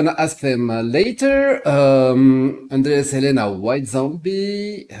 are we gonna ask them later? Andreas Helena, White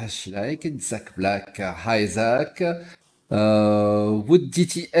Zombie, she like it. Zach Black, hi Zach. Would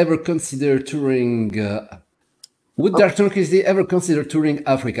DT ever consider touring? Would Dark Tranquillity ever consider touring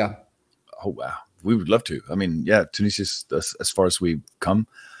Africa? Oh wow, we would love to. I mean, yeah, Tunisia's as far as we've come.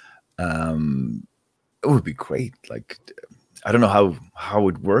 It would be great. Like, I don't know how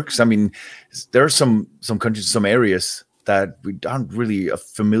it works. I mean, there are some countries, some areas that we aren't really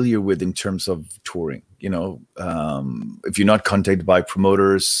familiar with in terms of touring. you know, if you're not contacted by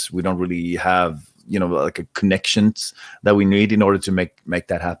promoters, we don't really have, you know, like a connections that we need in order to make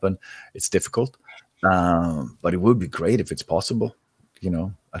that happen. It's difficult, but it would be great if it's possible. You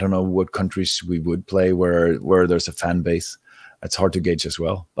know, I don't know what countries we would play where there's a fan base. It's hard to gauge as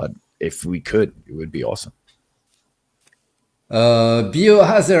well, but if we could, it would be awesome.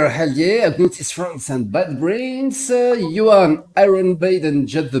 Biohazard, hell yeah, Agnotis France and Bad Brains, Johan, Iron Maiden,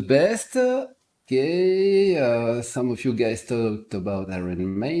 just the best. Okay, some of you guys talked about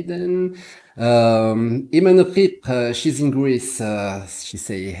Iron Maiden. Iman Rip, she's in Greece, she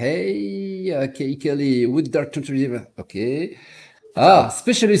say hey. Okay, Kelly, would Dark Tranquillity, okay.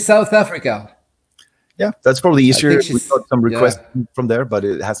 Especially South Africa. Yeah, that's probably easier. We've got some requests from there, but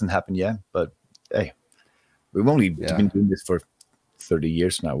it hasn't happened yet. But hey, we've only been doing this for 30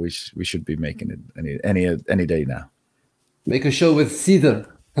 years now. We should be making it any day now. Make a show with Cedar.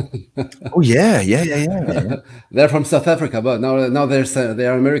 Oh yeah. They're from South Africa, but now they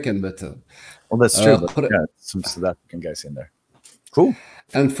are American. But well, that's true. But, yeah, some South African guys in there. Cool.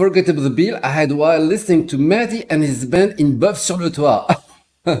 Unforgettable bill I had while listening to Mardi and his band in Boeuf sur le Toit.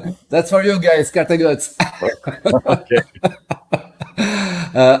 That's for you guys, Carthagods. Okay.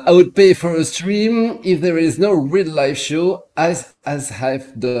 I would pay for a stream if there is no real live show, as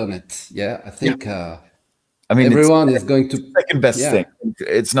I've done it. Yeah, I think. I mean, everyone is going to second best thing.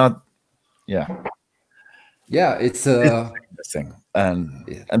 It's not. Yeah. Yeah, it's the second best thing,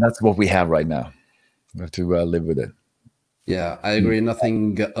 and that's what we have right now. We have to live with it. Yeah, I agree.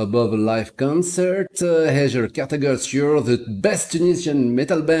 Nothing above a live concert. Heger, Carthagods, you're the best Tunisian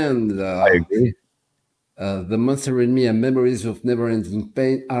metal band. I agree. The Monster in Me and Memories of Never-Ending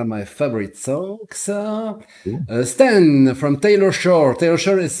Pain are my favorite songs. Stan from Taylor Shore. Taylor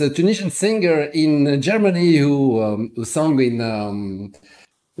Shore is a Tunisian singer in Germany who sang in a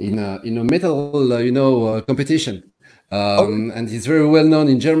metal, competition. And he's very well known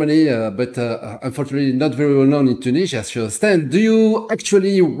in Germany, but unfortunately not very well known in Tunisia. So, Stan, do you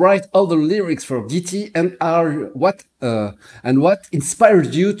actually write all the lyrics for DT, and what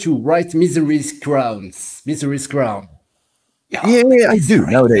inspired you to write Misery's Crown? Yeah, I do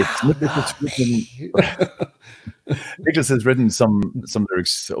nowadays. Nicholas has written some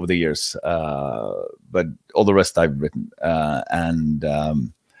lyrics over the years, but all the rest I've written, and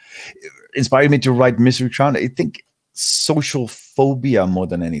inspired me to write Misery Crown. I think social phobia more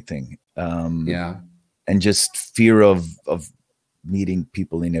than anything, and just fear of meeting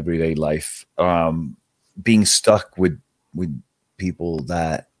people in everyday life, being stuck with people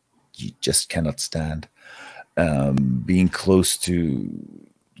that you just cannot stand, being close to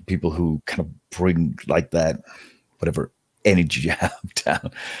people who kind of bring like that whatever energy you have down,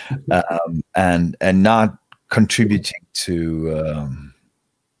 and not contributing to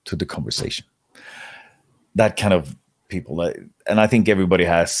the conversation. That kind of people, and I think everybody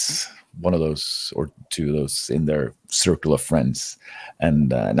has one of those or two of those in their circle of friends,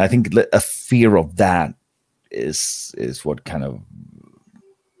 and I think a fear of that is what kind of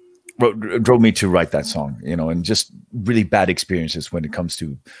drove me to write that song, you know, and just really bad experiences when it comes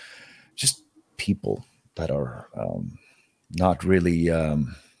to just people that are not really, I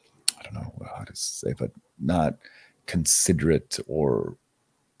don't know how to say, but not considerate or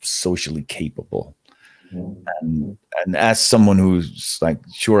socially capable. And as someone who's like,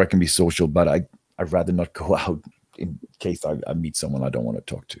 sure, I can be social, but I'd rather not go out in case I meet someone I don't want to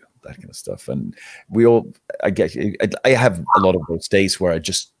talk to, that kind of stuff. And I have a lot of those days where I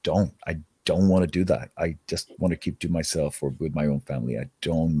don't want to do that. I just want to keep to myself or with my own family. I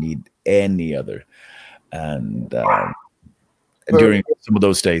don't need any other. And during some of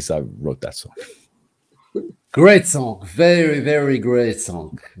those days, I wrote that song. Great song. Very, very great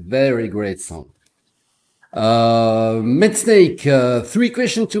song. Very great song. Medsnake, 3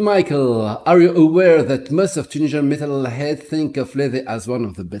 questions to Michael. Are you aware that most of Tunisian metalheads think of Leve as one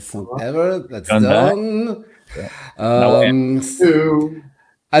of the best songs ever? That's done.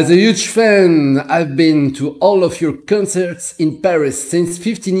 As a huge fan, I've been to all of your concerts in Paris since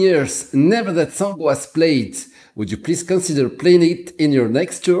 15 years. Never that song was played. Would you please consider playing it in your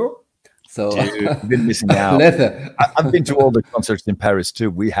next tour? So, dude, I've been missing out. I've been to all the concerts in Paris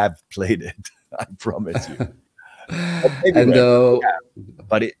too. We have played it. I promise you.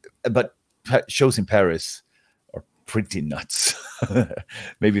 But shows in Paris are pretty nuts.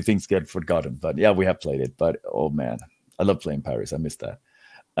 Maybe things get forgotten, but yeah, we have played it. But oh man, I love playing Paris. I miss that.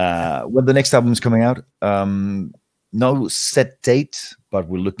 When the next album is coming out, no set date, but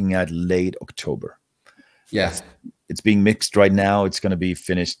we're looking at late October. Yes, it's being mixed right now. It's going to be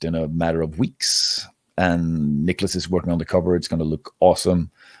finished in a matter of weeks, and Nicholas is working on the cover. It's going to look awesome.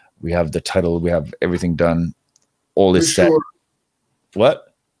 We have the title. We have everything done. All is set. Sure.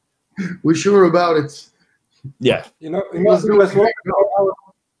 What? We're sure about it. You know, Nicholas worked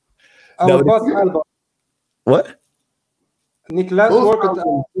on our boss album. What? Nicholas worked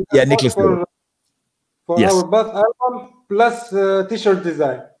Nicholas for yes. our boss album plus t-shirt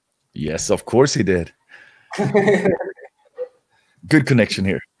design. Yes, of course he did. Good connection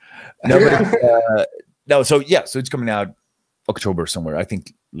here. No, but, so it's coming out October somewhere. I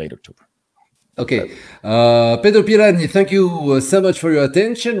think late October. Okay. Pedro Pirani, thank you so much for your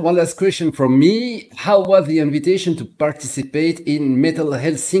attention. One last question from me. How was the invitation to participate in Metal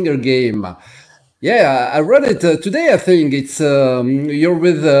Hellsinger game? Yeah, I read it today, I think. It's you're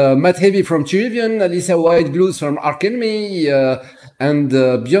with Matt Heavy from Trivian, Alicia White Blues from Arcanemy, and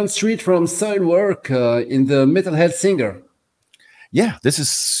Beyond Street from Soilwork in the Metal Hellsinger. Yeah, this is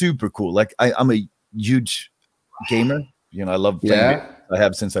super cool. Like I'm a huge gamer. You know, I love playing games. I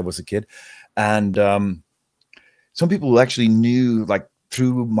have since I was a kid. And some people actually knew, like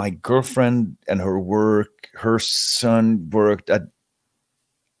through my girlfriend and her work, her son worked at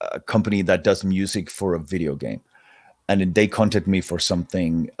a company that does music for a video game. And then they contacted me for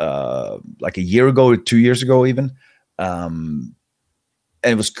something like a year ago, 2 years ago even. And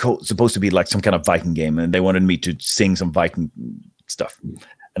it was supposed to be like some kind of Viking game. And they wanted me to sing some Viking stuff.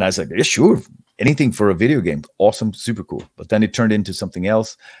 And I was like, yeah, sure. Anything for a video game. Awesome. Super cool. But then it turned into something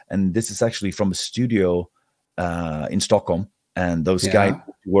else. And this is actually from a studio in Stockholm. And those guys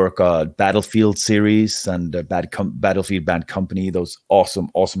work Battlefield series and Battlefield Bad Company, those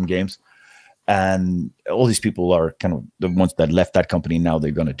awesome games. And all these people are kind of the ones that left that company. Now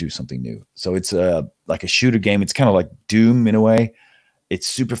they're going to do something new. So it's like a shooter game. It's kind of like Doom in a way. It's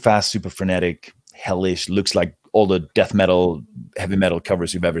super fast, super frenetic, hellish, looks like all the death metal, heavy metal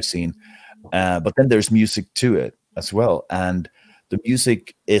covers you've ever seen. But then there's music to it as well. And the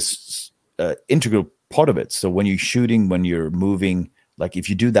music is an integral part of it. So when you're shooting, when you're moving, like if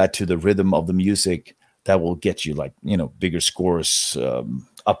you do that to the rhythm of the music, that will get you like, you know, bigger scores,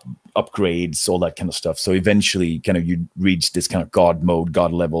 upgrades, all that kind of stuff. So eventually kind of you reach this kind of God mode,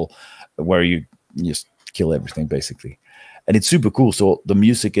 God level where you just kill everything basically. And it's super cool. So the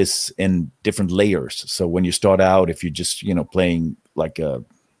music is in different layers. So when you start out, if you're just, you know, playing like a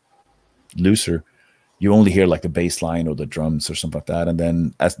looser, you only hear like the bass line or the drums or something like that. And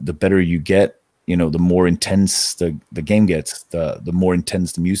then as the better you get, you know, the more intense the game gets, the more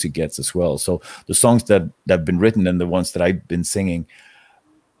intense the music gets as well. So the songs that have been written and the ones that I've been singing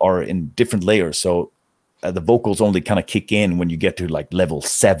are in different layers. So the vocals only kind of kick in when you get to like level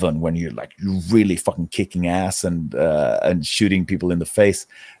 7, when you're like really fucking kicking ass and shooting people in the face.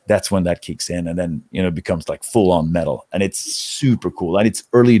 That's when that kicks in, and then, you know, it becomes like full on metal, and it's super cool. And it's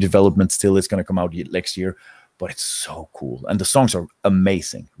early development still. It's going to come out next year, but it's so cool. And the songs are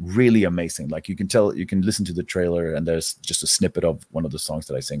amazing, really amazing. Like you can tell, you can listen to the trailer, and there's just a snippet of one of the songs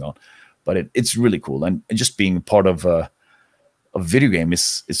that I sing on. But it's really cool, and just being part of a video game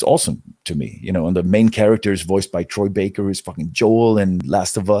is awesome to me, you know. And the main character is voiced by Troy Baker, who's fucking Joel and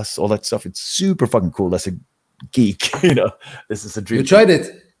Last of Us, all that stuff. It's super fucking cool. That's a geek, you know. This is a dream. You tried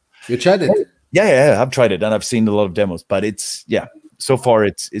it. You tried it. Yeah, I've tried it, and I've seen a lot of demos. But it's so far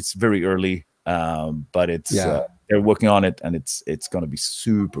it's very early. But it's they're working on it, and it's gonna be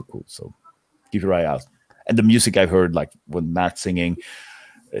super cool. So keep your eye out. And the music I've heard, like when Matt's singing,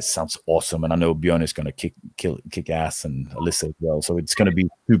 it sounds awesome, and I know Björn is gonna kick ass, and Alyssa as well. So it's gonna be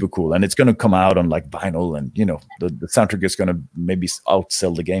super cool, and it's gonna come out on like vinyl, and you know the soundtrack is gonna maybe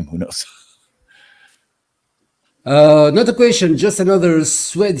outsell the game. Who knows? Not a question, just another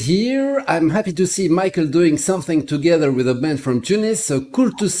thread here. I'm happy to see Mikael doing something together with a band from Tunis. So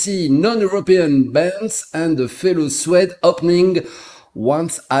cool to see non-European bands and a fellow Swede opening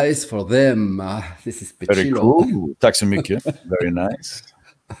one's eyes for them. This is very cool. Tack så mycket. Very nice.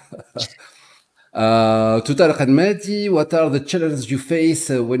 Tutar Khadmati, what are the challenges you face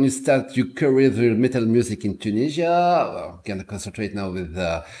when you start your career with metal music in Tunisia? I'm gonna concentrate now with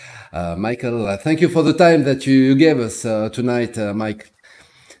Mikael. Thank you for the time that you gave us tonight, Mike.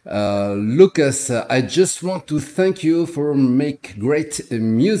 Lucas, I just want to thank you for make great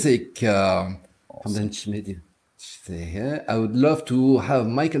music. Awesome. I would love to have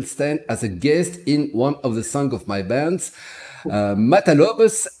Mikael Stanne as a guest in one of the songs of my bands,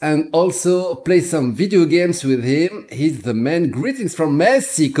 Matalobus, and also play some video games with him. He's the man. Greetings from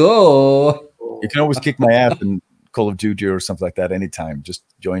Mexico. You can always kick my ass in Call of Duty or something like that anytime. Just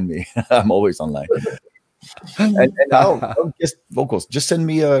join me. I'm always online. and I'll just vocals. Just send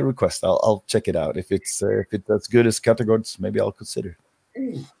me a request. I'll check it out. If it's as good as Carthagods, maybe I'll consider.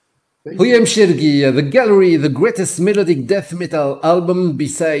 Huyam Shergi, The Gallery, the greatest melodic death metal album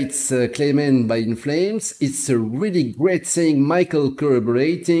besides Clayman by In Flames. It's a really great seeing Michael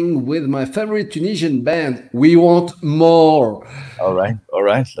collaborating with my favorite Tunisian band. We want more. All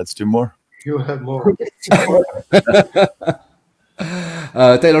right, let's do more. You have more.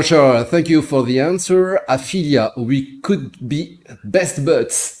 Taylor Shore, thank you for the answer. Ophelia, we could be best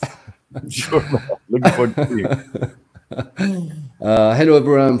buds. Sure, looking forward to seeing. Hello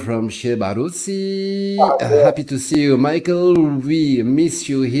everyone from Shebaroussi. Happy to see you, Michael. We miss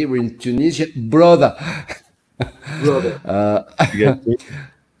you here in Tunisia, brother.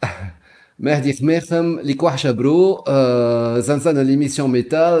 Mehdi Khmerkham, Likwahsha bro. ZanZanA l'émission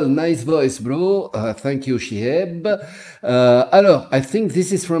métal. Nice voice, bro. Thank you, Shiheb. Alors, I think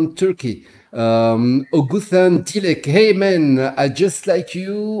this is from Turkey. Oguthan Tilek, hey man, I just like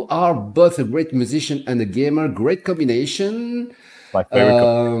you are both a great musician and a gamer, great combination. My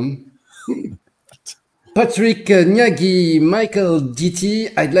favorite Patrick Nyagi, Michael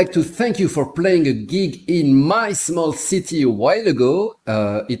DT, I'd like to thank you for playing a gig in my small city a while ago.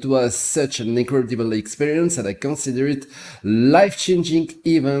 It was such an incredible experience and I consider it life-changing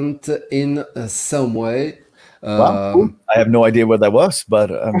event in some way. Wow, cool. I have no idea what that was,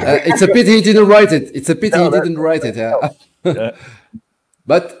 but it's a pity he didn't write it. It's a pity he didn't write it. Yeah. Yeah.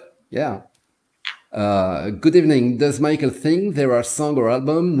 But yeah. Good evening. Does Michael think there are songs or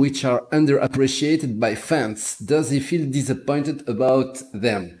albums which are underappreciated by fans? Does he feel disappointed about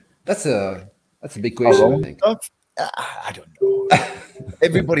them? That's a big question. I think. I don't know.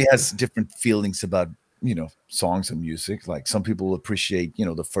 Everybody has different feelings about, you know, songs and music. Like some people appreciate, you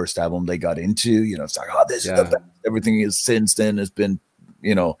know, the first album they got into, you know, it's like, oh, this is the best. Everything is since then has been,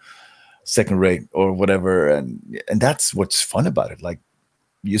 you know, second rate or whatever. And that's what's fun about it. Like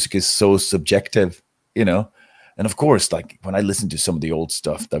music is so subjective, you know? And of course, like when I listen to some of the old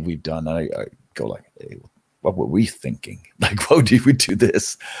stuff that we've done, I go like, hey, what were we thinking? Like, how did we do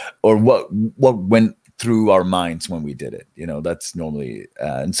this? Or what went through our minds when we did it? You know, that's normally,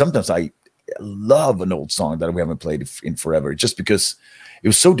 and sometimes I love an old song that we haven't played in forever, just because it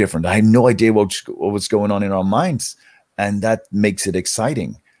was so different. I had no idea what was going on in our minds, and that makes it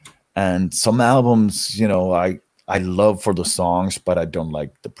exciting. And some albums, you know, I love for the songs, but I don't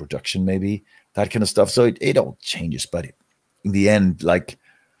like the production, maybe that kind of stuff. So it all changes, but in the end, like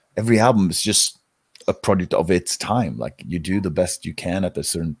every album is just a product of its time. Like you do the best you can at a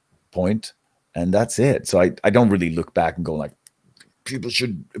certain point, and that's it. So I don't really look back and go like, people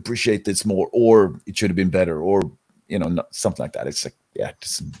should appreciate this more, or it should have been better, or, you know, something like that. It's like, yeah, it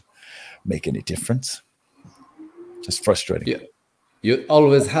doesn't make any difference. Just frustrating. Yeah. You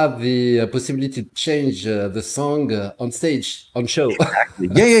always have the possibility to change the song on stage, on show. Exactly.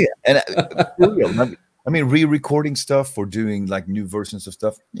 Yeah. And I mean, re-recording stuff or doing like new versions of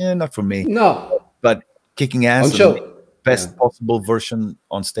stuff, yeah, not for me. No. But kicking ass on show. Best possible version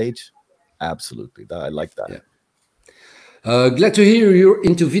on stage, absolutely. I like that. Yeah. Glad to hear you're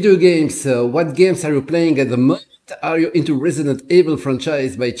into video games. What games are you playing at the moment? Are you into Resident Evil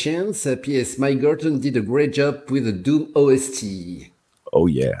franchise by chance? P.S. Mike Gurton did a great job with the Doom OST. Oh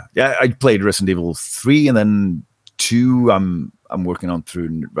yeah, I played Resident Evil 3 and then 2. I'm working on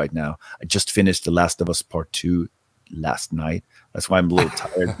through right now. I just finished The Last of Us Part 2 last night. That's why I'm a little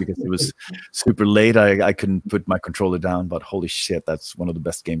tired, because it was super late. I couldn't put my controller down, but holy shit, that's one of the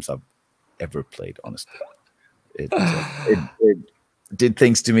best games I've ever played, honestly. It did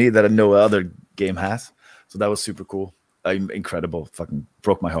things to me that no other game has. So that was super cool. Incredible. Fucking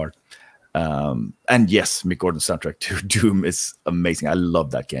broke my heart. And yes, Mick Gordon's soundtrack to Doom is amazing. I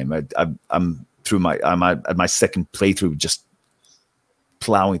love that game. I'm at my second playthrough, just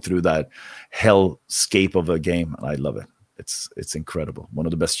plowing through that hellscape of a game, and I love it. It's incredible. One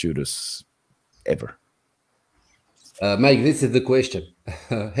of the best shooters ever. Mike, this is the question.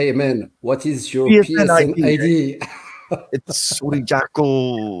 Hey man, what is your PSN ID? It's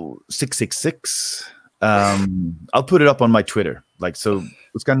Jackal 666. I'll put it up on my Twitter. Like, so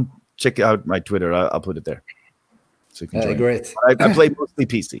let's go and check out my Twitter. I'll put it there. So you can join. Great. I play mostly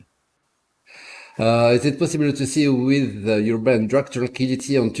PC. Is it possible to see you with your band Dark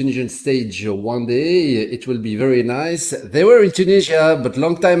Tranquillity on Tunisian stage one day? It will be very nice. They were in Tunisia, but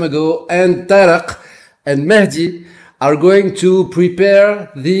long time ago, and Tarek and Mehdi are going to prepare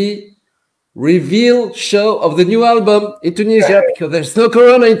the reveal show of the new album in Tunisia, because there's no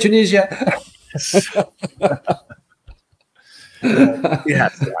corona in Tunisia.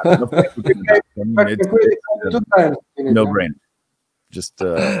 No brain. Just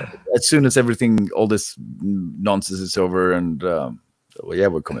as soon as all this nonsense is over, and well, yeah,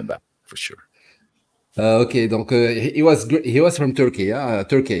 we're coming back for sure. Okay, donc he was from Turkey,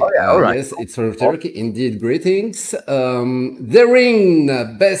 Turkey. Oh, yeah, all right. Yes, it's from Turkey. Indeed, greetings. The Ring,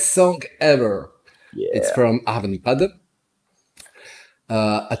 best song ever. Yeah. It's from Arvin Pad.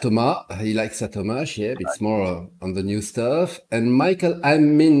 Atoma, he likes Atoma. Yeah, it's more on the new stuff. And Michael,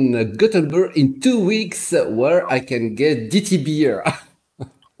 I'm in Gothenburg in 2 weeks, where I can get DT beer.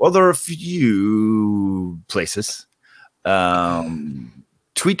 Well, there are a few places.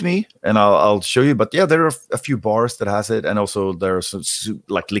 Tweet me and I'll show you. But yeah, there are a few bars that has it, and also there are some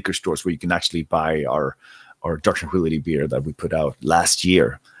like liquor stores where you can actually buy our Dark Tranquillity beer that we put out last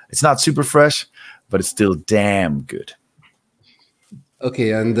year. It's not super fresh, but it's still damn good.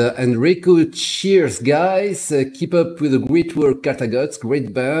 Okay, and Rico, cheers, guys. Keep up with the great work, Carthagods,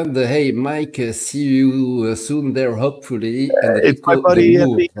 great band. Hey, Mike, see you soon there, hopefully. And It's my buddy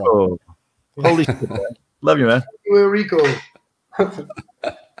Rico. Holy shit, man. Love you, man. Rico.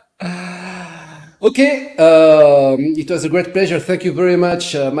 Okay, it was a great pleasure. Thank you very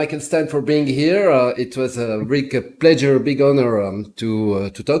much, Mikael Stanne, for being here. It was a big pleasure, big honor to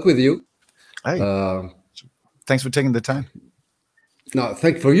talk with you. Hey, thanks for taking the time. No,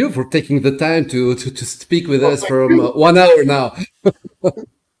 thank for you for taking the time to speak with us for 1 hour now.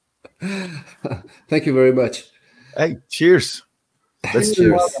 Thank you very much. Hey, cheers. Let's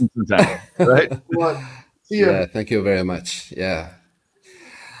cheers sometime, right? See ya. Yeah, thank you very much. Yeah.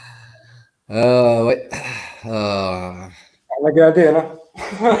 Wait.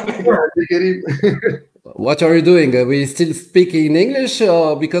 What are you doing? Are we still speaking in English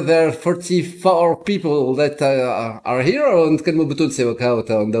because there are 44 people that are here or نتكلموا بتونسي وكاو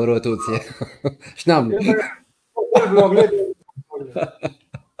ندوروا تونسي؟ ايش نعمل؟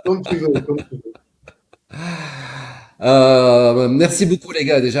 Merci beaucoup les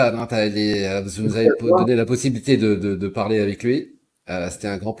gars déjà. Vous nous avez donné la possibilité de parler avec lui. C'était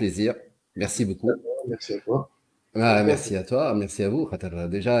un grand plaisir. Merci beaucoup. Merci à toi. Merci à toi, merci à vous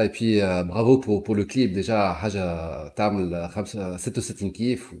déjà, et puis bravo pour le clip déjà. حاجة تعمل 66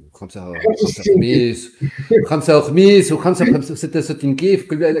 كيف و5 خميس و66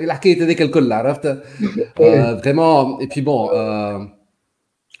 كيف الحكاية هذيك الكل عرفت vraiment. Et puis bon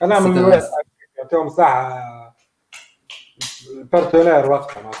انا من يعطيهم ساعه بارتنير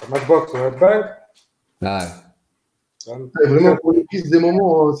وقتها معناتها ماك بوكس وهيد بانك. Vraiment pour les prises des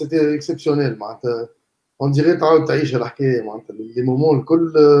moments c'était exceptionnel. On dirait تعاود تعيش الحكايه معناتها les moments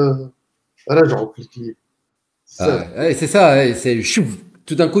الكل رجعوا في الكليب. C'est ça, c'est chou.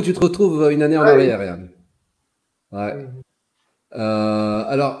 Tout d'un coup tu te retrouves une année en arrière يعني. Ouais.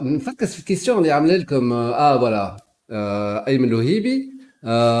 Alors une question اللي عامله لكم voilà أيمن الوهيبي.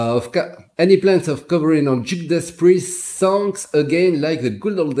 Any plans of covering on Judas Priest songs again like the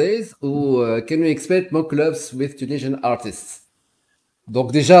good old days, or can we expect more collabs with Tunisian artists?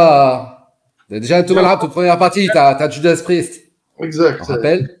 Donc déjà tout le monde, première partie, t'as Judas Priest. Exact. On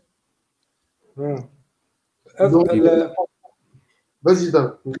rappelle. Vas-y,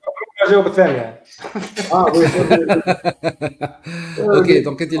 Dan. جاوب الثانية. Ok,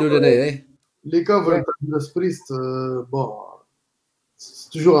 donc qu'est-ce qu'il nous donnait? Les covers de Judas Priest, bon, c'est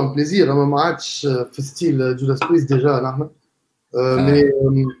toujours un plaisir. ما عادش في style Judas Priest déjà نحن.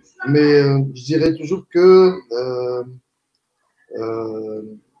 Mais je dirais toujours que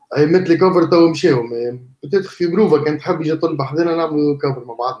mettre les covers توا مشاو. Mais peut-être في بروفا كان تحب يجي طلب حدنا نعملوا كفر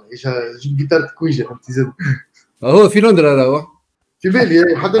مع بعضنا. جيب جيتار كويجة فهمتي زاد. هو في لندن هذا. في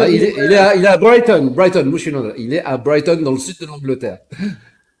بالي حضرتك. Il est à Brighton مش في لندن. Il est à Brighton dans le sud de l'Angleterre.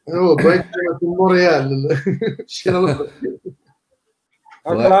 هو برايتون في مونريال.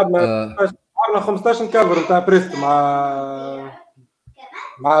 لعبنا 15 كفر نتاع بريست مع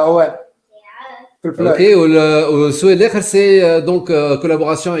اوان. Ok, والسؤال الاخر c'est donc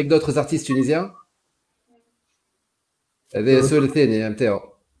collaboration avec d'autres artistes tunisiens. هذا السؤال الثاني نتاعو.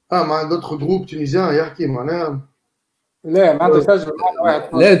 مع d'autres groupes tunisiens يحكي معناها. لا ما عنده سجل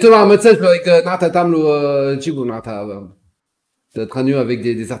واحد. لا انتم ما تسجلوا معناتها تعملوا تجيبوا معناتها تغنيوا avec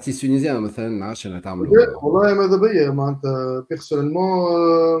des artistes tunisiens مثلا ما عرفتش انا تعملوا. والله ماذا بيا معناتها personnellement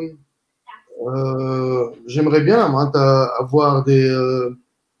j'aimerais bien معناتها avoir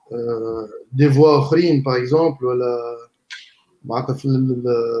des voix اخرين par exemple ولا معناتها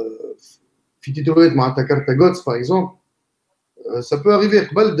في تيتروات معناتها Carthagods par exemple. Ça peut arriver.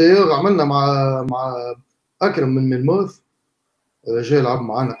 قبل d'ailleurs عملنا مع أكرم من ميموث جاي يلعب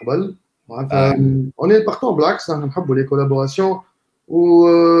معنا قبل معناتها. on est partant بالعكس نحن نحبوا les collaborations و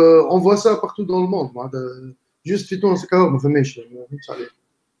on voit ça partout dans le monde معناتها juste في تونس كهو ما فماش عليه.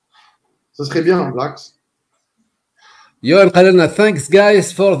 ça serait bien بالعكس. يوان قال لنا thanks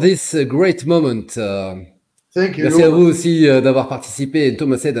guys for this great moment. Thank you. Merci à vous aussi d'avoir participé.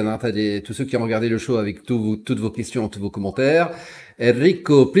 Thomas Ed, tous ceux qui ont regardé le show avec toutes vos questions, tous vos commentaires.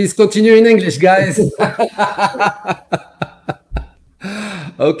 Enrico, please continue in English, guys.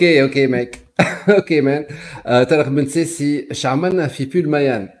 اوكي ميك اوكي مان. ترى بنسيسي شعملنا في بول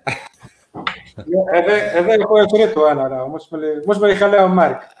ميان. هذا خويا شريته انا راه مش ملي يخليهم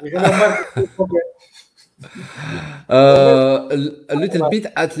مارك a little bit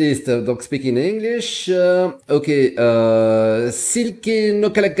at least. Donc speaking English. Okay. Silky no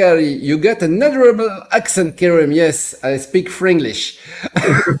Kalakari, you got an adorable accent, Karim. Yes, I speak Franglish.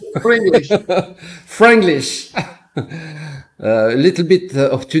 Franglish. A little bit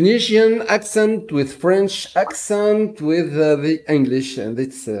of Tunisian accent with French accent with the English, and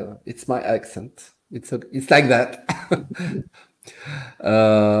it's my accent. It's like that.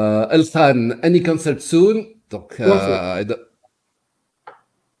 Elfan, any concert soon? Donc,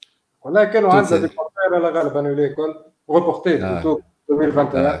 والله كانوا عندنا دي كونسير على غالب انا الكل ريبورتي بلوتو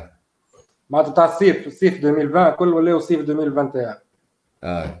 2021 معناتها تاع الصيف 2020 كل ولاو صيف 2021.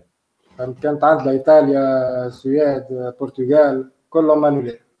 كانت عندنا ايطاليا، السويد، البرتغال، كلهم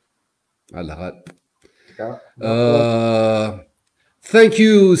انولي. على غالب. Thank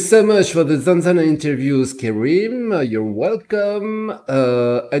you so much for the ZanZanA interviews, Karim. You're welcome.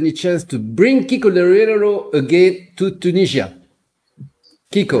 Any chance to bring Kiko Lerero again to Tunisia?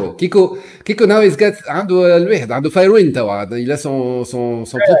 Kiko now he's got عنده فايروين توا. Il a son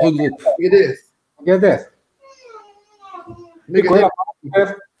propre groupe. قداس.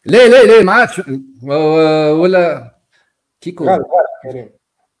 ليه ما عادش ولا كيكو. كريم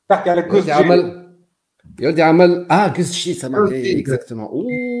تحكي على كوز يودي عمل كوز شي سامع اكزاكتومون.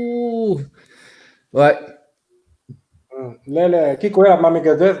 اوه واي. لا كيكو يلعب مع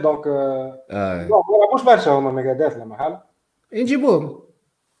ميغاديث دونك مش برشا هما ميغاديث لما حال نجيبوهم.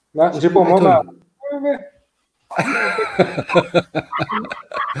 لا نجيبوهم هما.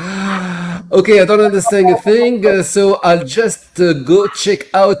 Okay, I don't understand a thing, so I'll just go check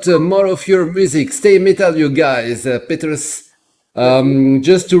out more of your music. Stay metal, you guys. Petrus,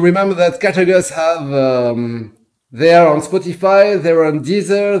 just to remember that Carthagods have, they are on Spotify, they're on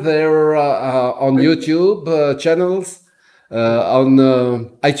Deezer, they're on YouTube channels, on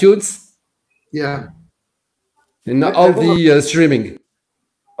iTunes. Yeah. And all the streaming.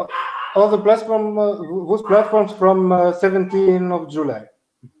 All the those platforms from 17th of July.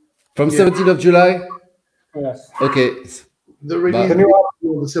 From 17th of July? Yes. Okay. The release on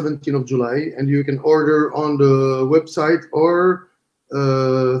the 17th of July, and you can order on the website or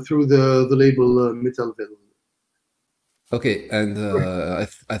through the label Metalville. Okay, and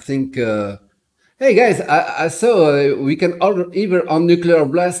I think, hey guys, I saw we can order even on Nuclear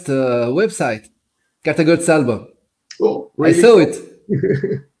Blast website, Carthagods album. Oh, really? I saw it.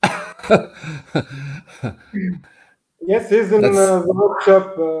 Yes, he's in the workshop.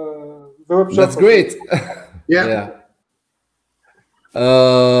 That's great. Yeah.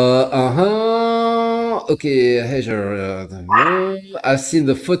 Okay, Hager. I've seen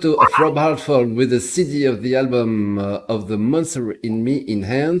the photo of Rob Halford with the CD of the album of The Monster in Me in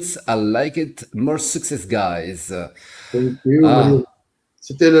hands. I like it. More success, guys. Thank you.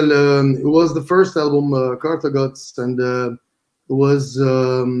 It was the first album, Carthagods, and it was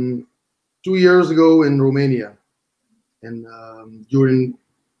 2 years ago in Romania, and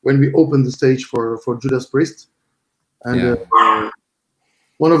when we opened the stage for Judas Priest, and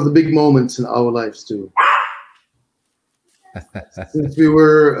one of the big moments in our lives too. Since we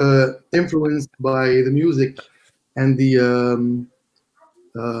were influenced by the music and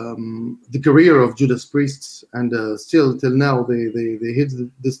the career of Judas Priest, and still till now they hit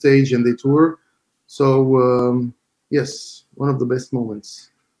the stage and they tour. So yes, one of the best moments.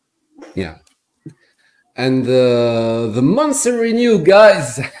 Yeah. And the monster in you,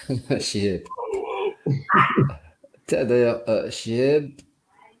 guys. شهاب. d'ailleurs شهاب.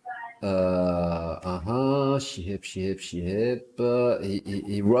 شهاب.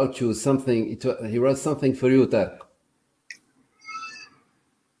 He wrote you something. He wrote something for you,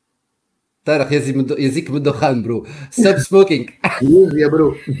 طارق. يزيك من الدخان برو. Stop smoking. يا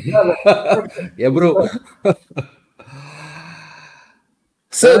برو. يا برو.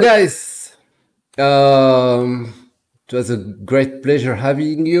 So guys, it was a great pleasure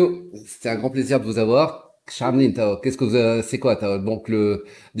having you. C'était un grand plaisir de vous avoir. Charmline, qu'est-ce que c'est quoi donc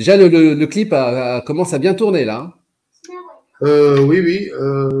déjà le clip commence à bien tourner là. Oui.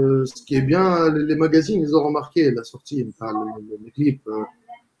 Ce qui est bien, les magazines, ils ont remarqué la sortie, enfin, le clip,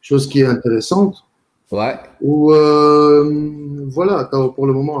 chose qui est intéressante. Ouais. Où voilà, pour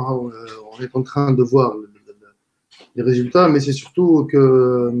le moment, on est en train de voir les résultats, mais c'est surtout que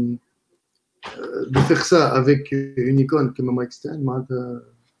de faire ça avec une icône comme Mikael Stanne,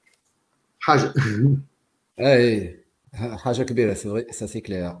 حاجة. اي حاجه كبيره سي فري سا سي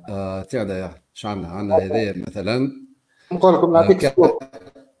كلير. تيان داير شو عندنا هذايا مثلا نقول لكم نعطيك سكوب.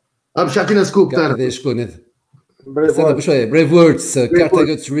 باش يعطينا سكوب تعرف. هذا شكون هذا؟ استنى بشويه. بريف ووردز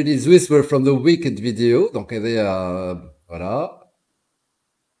Carthagods release whisper from the wicked video. دونك هذايا فوالا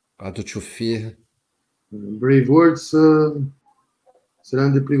غادي تشوف فيه. Brave words, c'est l'un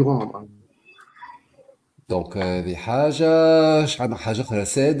des plus grands. دونك هذه حاجه. شحال حاجه اخرى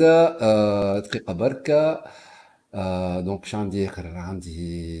ساده. دقيقه بركه. Donc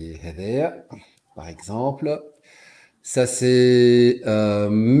عندي هذايا par exemple. Ça c'est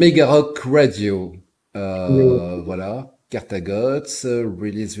Mega Rock Radio. Voilà. Carthagods,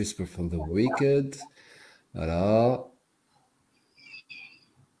 Release Whisper from the Wicked. Voilà.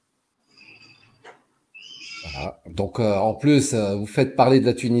 Voilà. Donc en plus vous faites parler de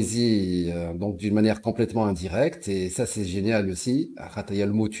la Tunisie donc d'une manière complètement indirecte et ça c'est génial aussi. Il y a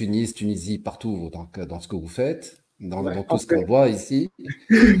le mot Tunis, Tunisie partout dans ce que vous faites, dans tout ce qu'on voit ici.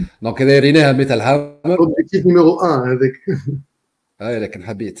 Donc ريناها Metal Hammer. Objectif numéro 1 avec. Ouais, لكن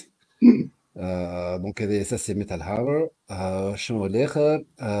حبيت. Donc ça c'est Metal Hammer.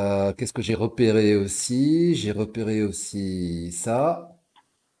 Qu'est-ce que j'ai repéré aussi? J'ai repéré aussi ça.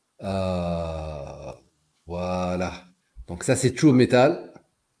 Voilà. Donc ça c'est True Metal.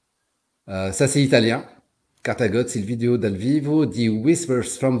 Ça c'est italien. Carthagods, c'est le vidéo dal vivo di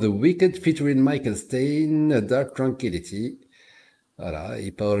Whispers from the Wicked featuring Mikael Stanne, Dark Tranquillity. Voilà,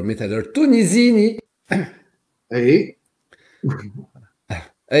 i power metaler tunisini. اي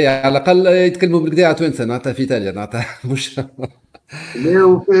اي على الاقل يتكلموا بالكدا توانسه نعطيها في ايطاليا نعطيها مش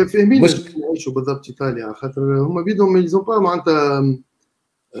فاهمين يعيشوا بالضبط ايطاليا خاطر هما بيدهم يلزم با معناتها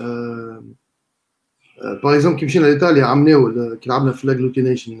باغ اكزومبل كي مشينا لايطاليا عملناو كي لعبنا في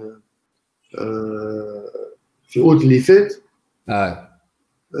لاغلوتينيشن في اوت اللي فات.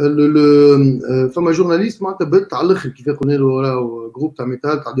 فما جورناليست معناتها بت على الاخر كيف قلنا له راهو جروب تاع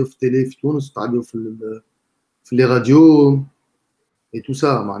ميتال تعديو في التيلي في تونس تعديو في لي راديو اي تو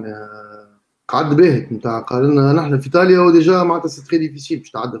سا معناها قعد باهت نتاع قال لنا نحن في ايطاليا وديجا معناتها سي تري ديفيسيل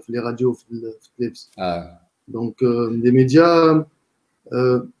باش تعدى في لي راديو في التلفز. دونك لي ميديا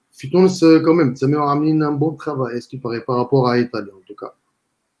في تونس كوميم تسميو عاملين ان بون ترافاي اسكي بارابور ا ايطاليا ان توكا.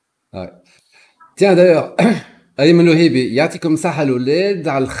 تيان دايوغ ايمن الوهيبي يعطيكم الصحة الأولاد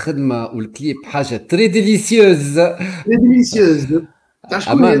على الخدمة والكليب حاجة تري ديليسيوز. تري ديليسيوز.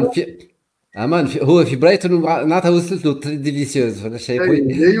 أمان هو في برايتون نعطها وصلت له تري ديليسيوز ولا شيء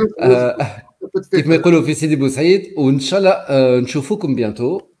خويا. كيف ما يقولوا في سيدي بوسعيد وإن شاء الله نشوفوكم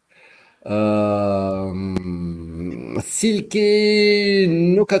بيانتو. Silke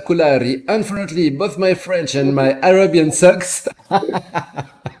Nukakulari. Unfortunately, both my French and my Arabian sucks.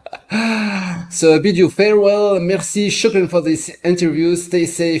 So I bid you farewell. Merci, shukran for this interview. Stay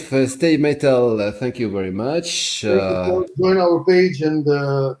safe, stay metal. Thank you very much. Join our page and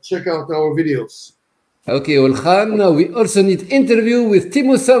check out our videos. Okay, Olkhan, we also need interview with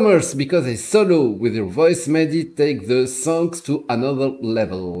Timo Summers because a solo with your voice made it take the songs to another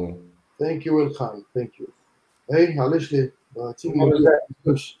level. Thank you, Olkhan. Thank you. Hey, معلش ليه؟ تيمو ما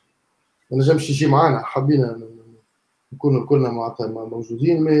نجمش يجي معانا حبينا نكونوا كلنا معناتها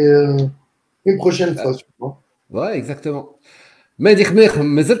موجودين مي une prochaine fois. Ouais, exactement. مادي خميخ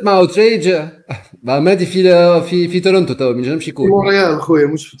مازلت مع اوتريج. مادي في تورونتو تو ما نجمش يكون. مونريال خويا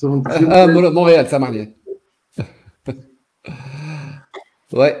مش في تورونتو. مونريال سامحني.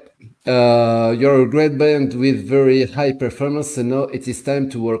 Ouais. You're a great band with very high performance, so now it is time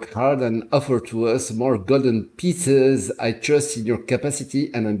to work hard and offer to us more golden pieces. I trust in your capacity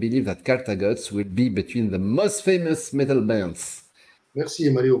and I believe that Carthagods will be between the most famous metal bands. Merci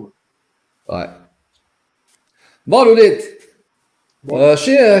مريوم. Ouais. Bon الولاد.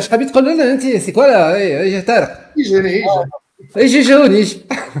 اش حبيت تقول لنا انت سي كوا لا اي طارق. يجي جاوني.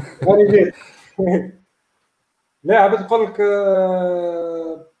 لا عبيت نقول لك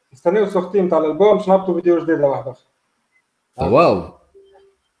استناو السورتي نتاع الالبوم باش نهبطوا فيديو جديد لواحد اخر. واو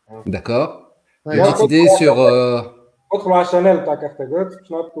داكور. Petite idée sur ادخلوا على الشانيل تاع كارتاغودز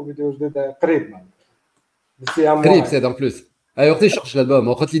باش نهبطوا فيديو جديد قريب قريب سي ان بلوس. اي وقت يشرح الالبوم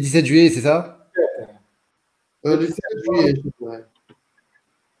وقت لي 17 juillet c'est ça? Le 17 juillet.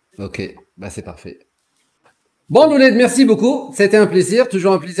 Ok, bah c'est parfait. Bon Louled, merci beaucoup, c'était un plaisir,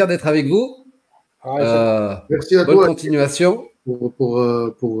 toujours un plaisir d'être avec vous. Merci à bonne toi continuation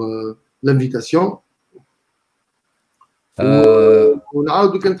pour l'invitation.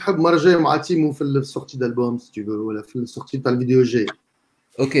 ونعاودوا كان تحب مرة جاية مع تيمو في السورتي d'album si tu veux ولا في السورتي تاع الفيديو الجاي.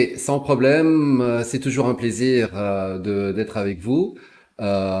 Ok, sans problème, c'est toujours un plaisir d'être avec vous.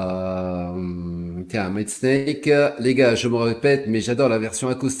 Tiens, Mid Snake, les gars, je me répète, mais j'adore la version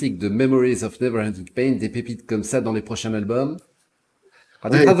acoustique de Memories of Never Ending Pain, des pépites comme ça dans les prochains albums.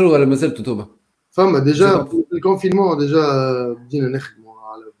 غادي تحضروا ولا مازال انتوما؟ فما ديجا في الكونفينمون ديجا بدينا نخدموا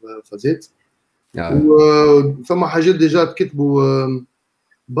على فازات وفما حاجات ديجا تكتبوا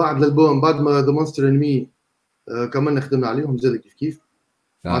بعد الالبوم بعد ما ذا مونستر انمي كمان خدمنا عليهم زاد كيف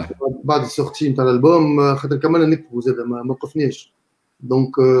بعد السورتي نتاع الالبوم خاطر كمان نكتبوا زاد ما وقفناش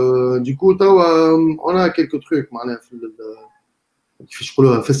دونك ديكو توا اون ا كيلكو تروك معناها في كيفاش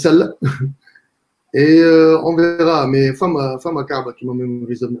نقولوها في السله اي اون فيرا مي فما كعبه كيما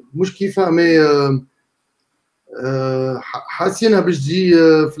ميموريز مش كيفها مي حاسينها باش تجي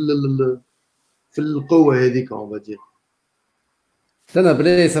في القوه هذيك اون فادير. استنى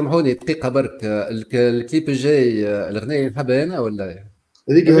بلي سامحوني دقيقه برك، الكليب الجاي الاغنيه نحبها انا ولا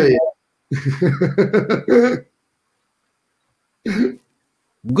هذيك هي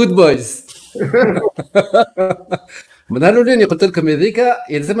جود بويز. من نهار الاولاني قلت لكم هذيك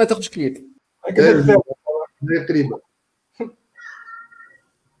يلزم ما تاخذش كليب قريبه.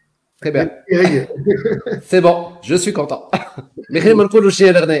 Très bien. C'est bon, je suis content. من غير ما نقولوا شي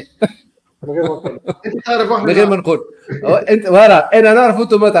الاغنيه. انت تعرف واحد من غير ما نقول. انت فوالا انا نعرف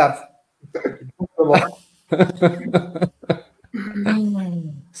وانتم ما تعرف.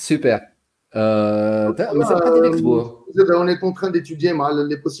 Super. Mais ça va être beau. On est en train d'étudier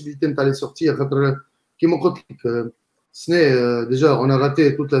les possibilités de les sortir. Comme on dit, déjà, on a raté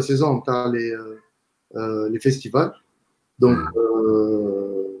toute la saison dans les festivals. Donc,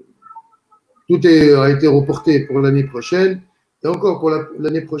 tout a été reporté pour l'année prochaine. Et encore pour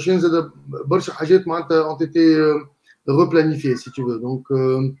l'année prochaine, beaucoup de choses ont été replanifiées, si tu veux. Donc,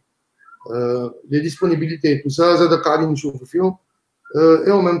 les disponibilités, tout ça, ça a été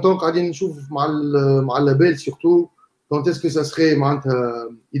et en même temps, قاعدين نشوف مع label surtout quand est-ce que ça serait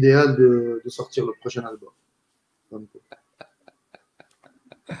idéal de sortir le prochain album.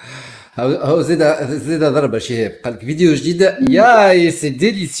 هاو زيد ضربه شهاب قال لك فيديو جديده ياي سي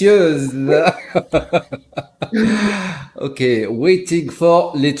ديليسيوز. اوكي waiting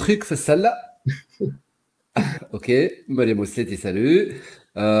for les trucs في السله. اوكي مريم وسلتي سالو.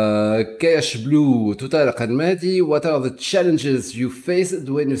 Cash Blue tout à l'heure الماضي. What are the challenges you faced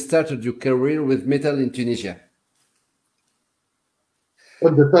when you started your career with metal in Tunisia?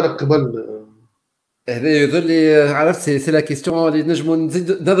 طارق قبل هذا يظل لي عرفت سي لا كيستيون اللي نجموا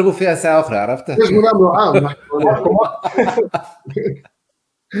نزيد نضربوا فيها ساعه اخرى عرفتها. نجموا نعملوا عام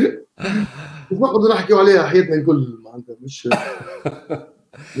نقدروا نحكيوا عليها حياتنا الكل معناتها مش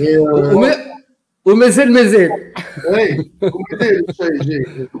ومازال اي ومازال شيء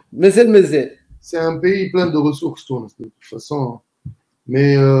جاي مازال c'est un pays plein de ressources Tunis de toute façon mais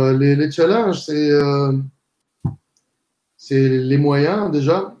les challenges c'est les moyens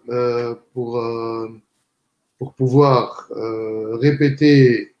déjà pour pouvoir répéter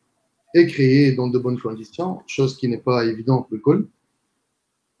et créer dans de bonnes conditions, chose qui n'est pas évidente pour le col.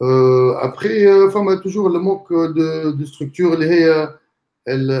 Après, toujours le manque de structure,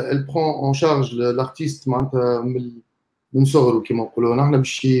 elle prend en charge l'artiste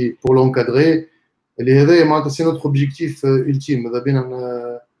pour l'encadrer. C'est notre objectif ultime.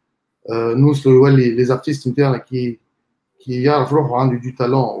 Nous, les artistes internes qui يعرف روحه عنده du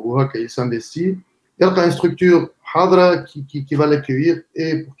talent وهكا il s'investit يلقى une structure حاضرة qui va l'accueillir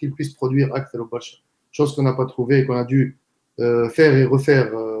et pour qu'il puisse produire أكثر وبرشا chose qu'on n'a pas trouvé qu'on a dû faire et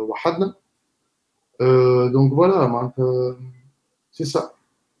refaire وحدنا donc voilà c'est ça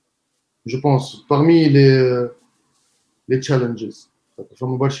je pense parmi les challenges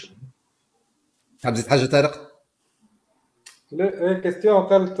فما برشا. حاب تزيد حاجة طارق؟ لا كيستيون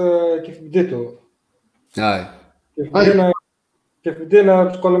قالت كيف بديتوا. كيف بدينا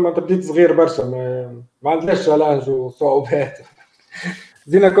تقول ما بديت صغير برشا ما عندناش شالنج وصعوبات.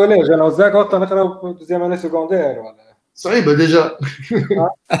 زينا كوليج انا وزاك وقتها نقراو دوزيام اني سكوندير ولا صعيبه ديجا.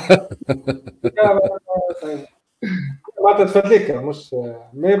 ما تتفدلك مش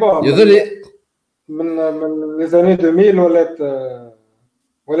مي بون يظل من لي زاني 2000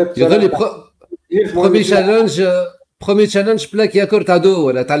 ولات يظل برومي تشالنج بلاك يا كور تاع دو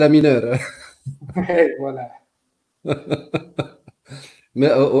ولا تاع لا مينور. Voilà.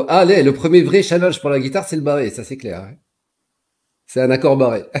 Mais allez, le premier vrai challenge pour la guitare, c'est le barré, ça c'est clair. Hein. C'est un accord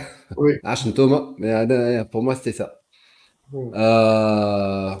barré. Oui. Thomas, mais pour moi c'était ça.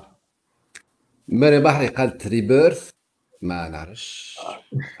 Mariam Bahri قالت Rebirth, ما نعرفش.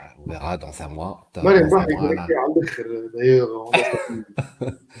 On verra dans un mois. Mariam Bahri على الاخر d'ailleurs.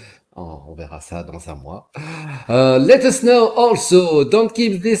 On verra ça dans un mois. Let us know also. Don't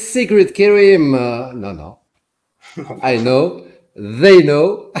keep this secret, Karim. No. I know. they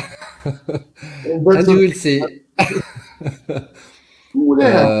know and you will see.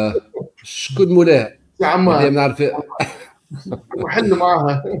 مولاها شكون مولاها؟ يا عمار هذه ما نعرف وحل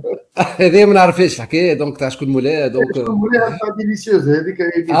معاها هذه ما نعرفهاش الحكايه دونك تاع شكون مولاها دونك شكون مولاها تاع ديليسيوز هذيك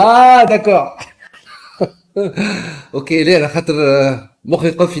داكور اوكي لا خاطر مخي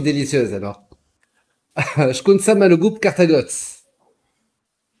يقف في ديليسيوز الوغ شكون تسمى لو جروب كارتاغوتس؟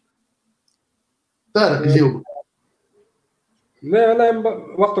 طارق يجاوب لا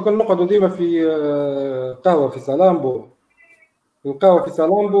وقت كنا نقعدوا ديما في قهوه في سالامبو. القهوه في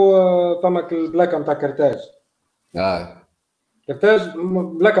سالامبو فماك البلاكه نتاع كرتاج. كرتاج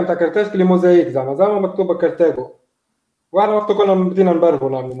بلاكه نتاع كرتاج اللي موزايك زعما مكتوبه كارتاغو. واحنا وقت كنا بدينا نبرفوا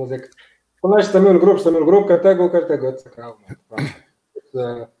نعملوا موزيك كنا نسميو الجروب كارتاغو كارتاغوتس.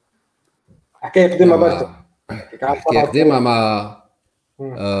 حكايه قديمه برشا. حكايه قديمه مع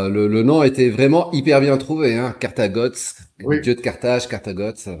le nom était vraiment hyper bien trouvé, hein. Carthagods, dieu de Carthage,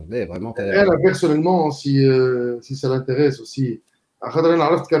 Carthagods, vraiment. Personnellement, si ça l'intéresse aussi, خاطر انا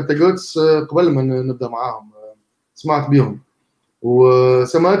عرفت كارتاغوتس قبل ما نبدا معاهم سمعت بيهم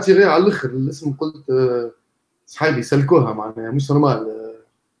وسما تيغي على الاخر الاسم قلت صحابي سلكوها معناها مش نورمال.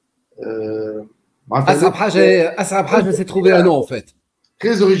 اصعب حاجه سي تروفي ان نو en fait.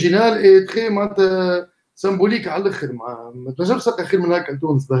 Très original et très معناتها سمبوليك على الاخر ما تنجمش تلقى خير من هكا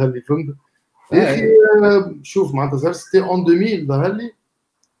لتونس ظهر لي فهمت يا اخي. شوف معناتها ظهر سيتي اون 2000 ظهر لي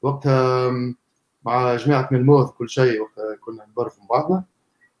وقتها مع جماعه من الموت كل شيء وقتها كنا نبرفوا مع بعضنا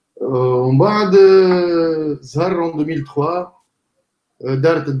ومن بعد ظهر اون 2003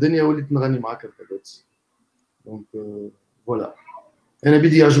 دارت الدنيا وليت نغني مع كارتاغوتس دونك فوالا. انا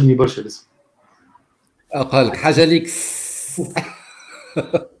بدي يعجبني برشا الاسم. قال لك حاجه ليكس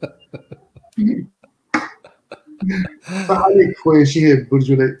صح عليك خويا شهاب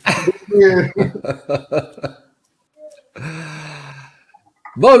برجولي.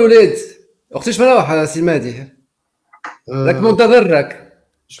 بون الولاد وقتاش نروح سي مادي؟ راك منتظرك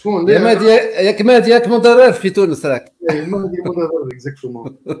شكون؟ يا مادي ياك مادي ياك منتظر في تونس راك. مادي منتظر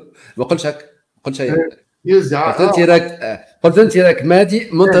اكزاكتومون. ما قلتش هك ما قلتش هيك. قلت انت راك مادي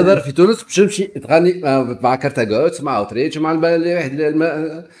منتظر في تونس باش تمشي تغني مع كارتاغوتس مع اوتريتش مع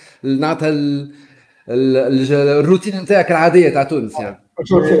نعطيها الروتين نتاعك العاديه تاع تونس يعني.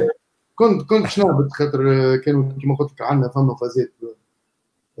 كنت شنابت خاطر كانوا كيما قلت لك عندنا فما فازات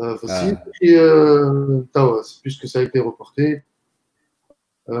في الصيف توا بيسكو سا ايتي روبورتي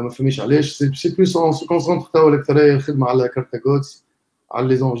ما فهميش علاش سي بلوس اون سو كونسونتر توا الاكثريه الخدمه على كارتاغوتس على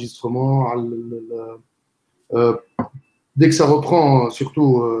لي زونجسترومون على dès que ça reprend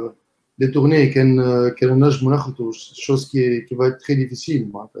surtout les tournées كان نجموا ناخذوا chose qui va être très difficile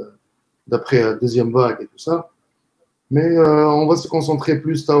d'après la deuxième vague et tout ça. Mais on va se concentrer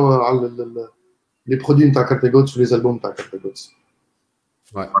plus sur les produits de Carthagods ou les albums de Carthagods.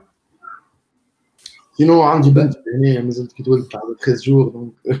 Ouais. Sinon, عندي بنت هنا مازالت كي تولدت على 13 jours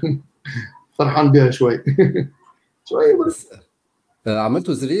donc فرحان بها شوي. شوي بس.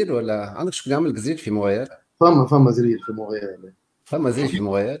 عملتوا زرير ولا عندك شكون يعمل زرير في مونريال؟ فما زرير في مونريال. فما زرير في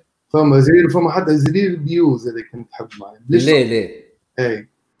مونريال؟ فما زرير وفما حتى زرير بيوز هذاك كنت تحب معاه. لا. اي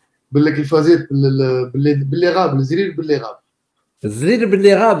بالك الفازات باللي غاب الزرير باللي غاب. الزرير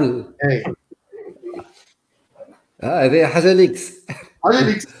باللي غاب. اي. هذه حاجه ليكس. حاجه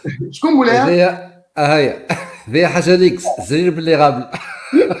ليكس. شكون مولاها؟ هي هذه حاجه ليكس الزرير باللي غاب.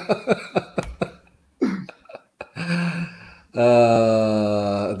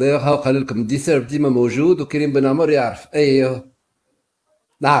 دايوغ هاو قال لكم ديسيرف ديما موجود وكريم بنامور يعرف. ايوه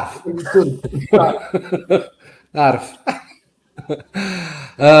نعرف. نعرف.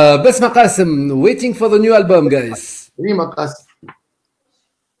 بس قاسم waiting for the new album guys. ريما قاسم.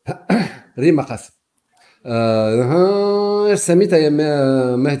 ريما قاسم. سميتها يا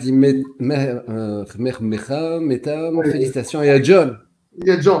مهدي مخمخة ميتا فيليستاسيون يا جون.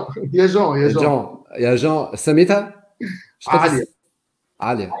 يا جون سميتها؟ عالية.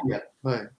 عالية.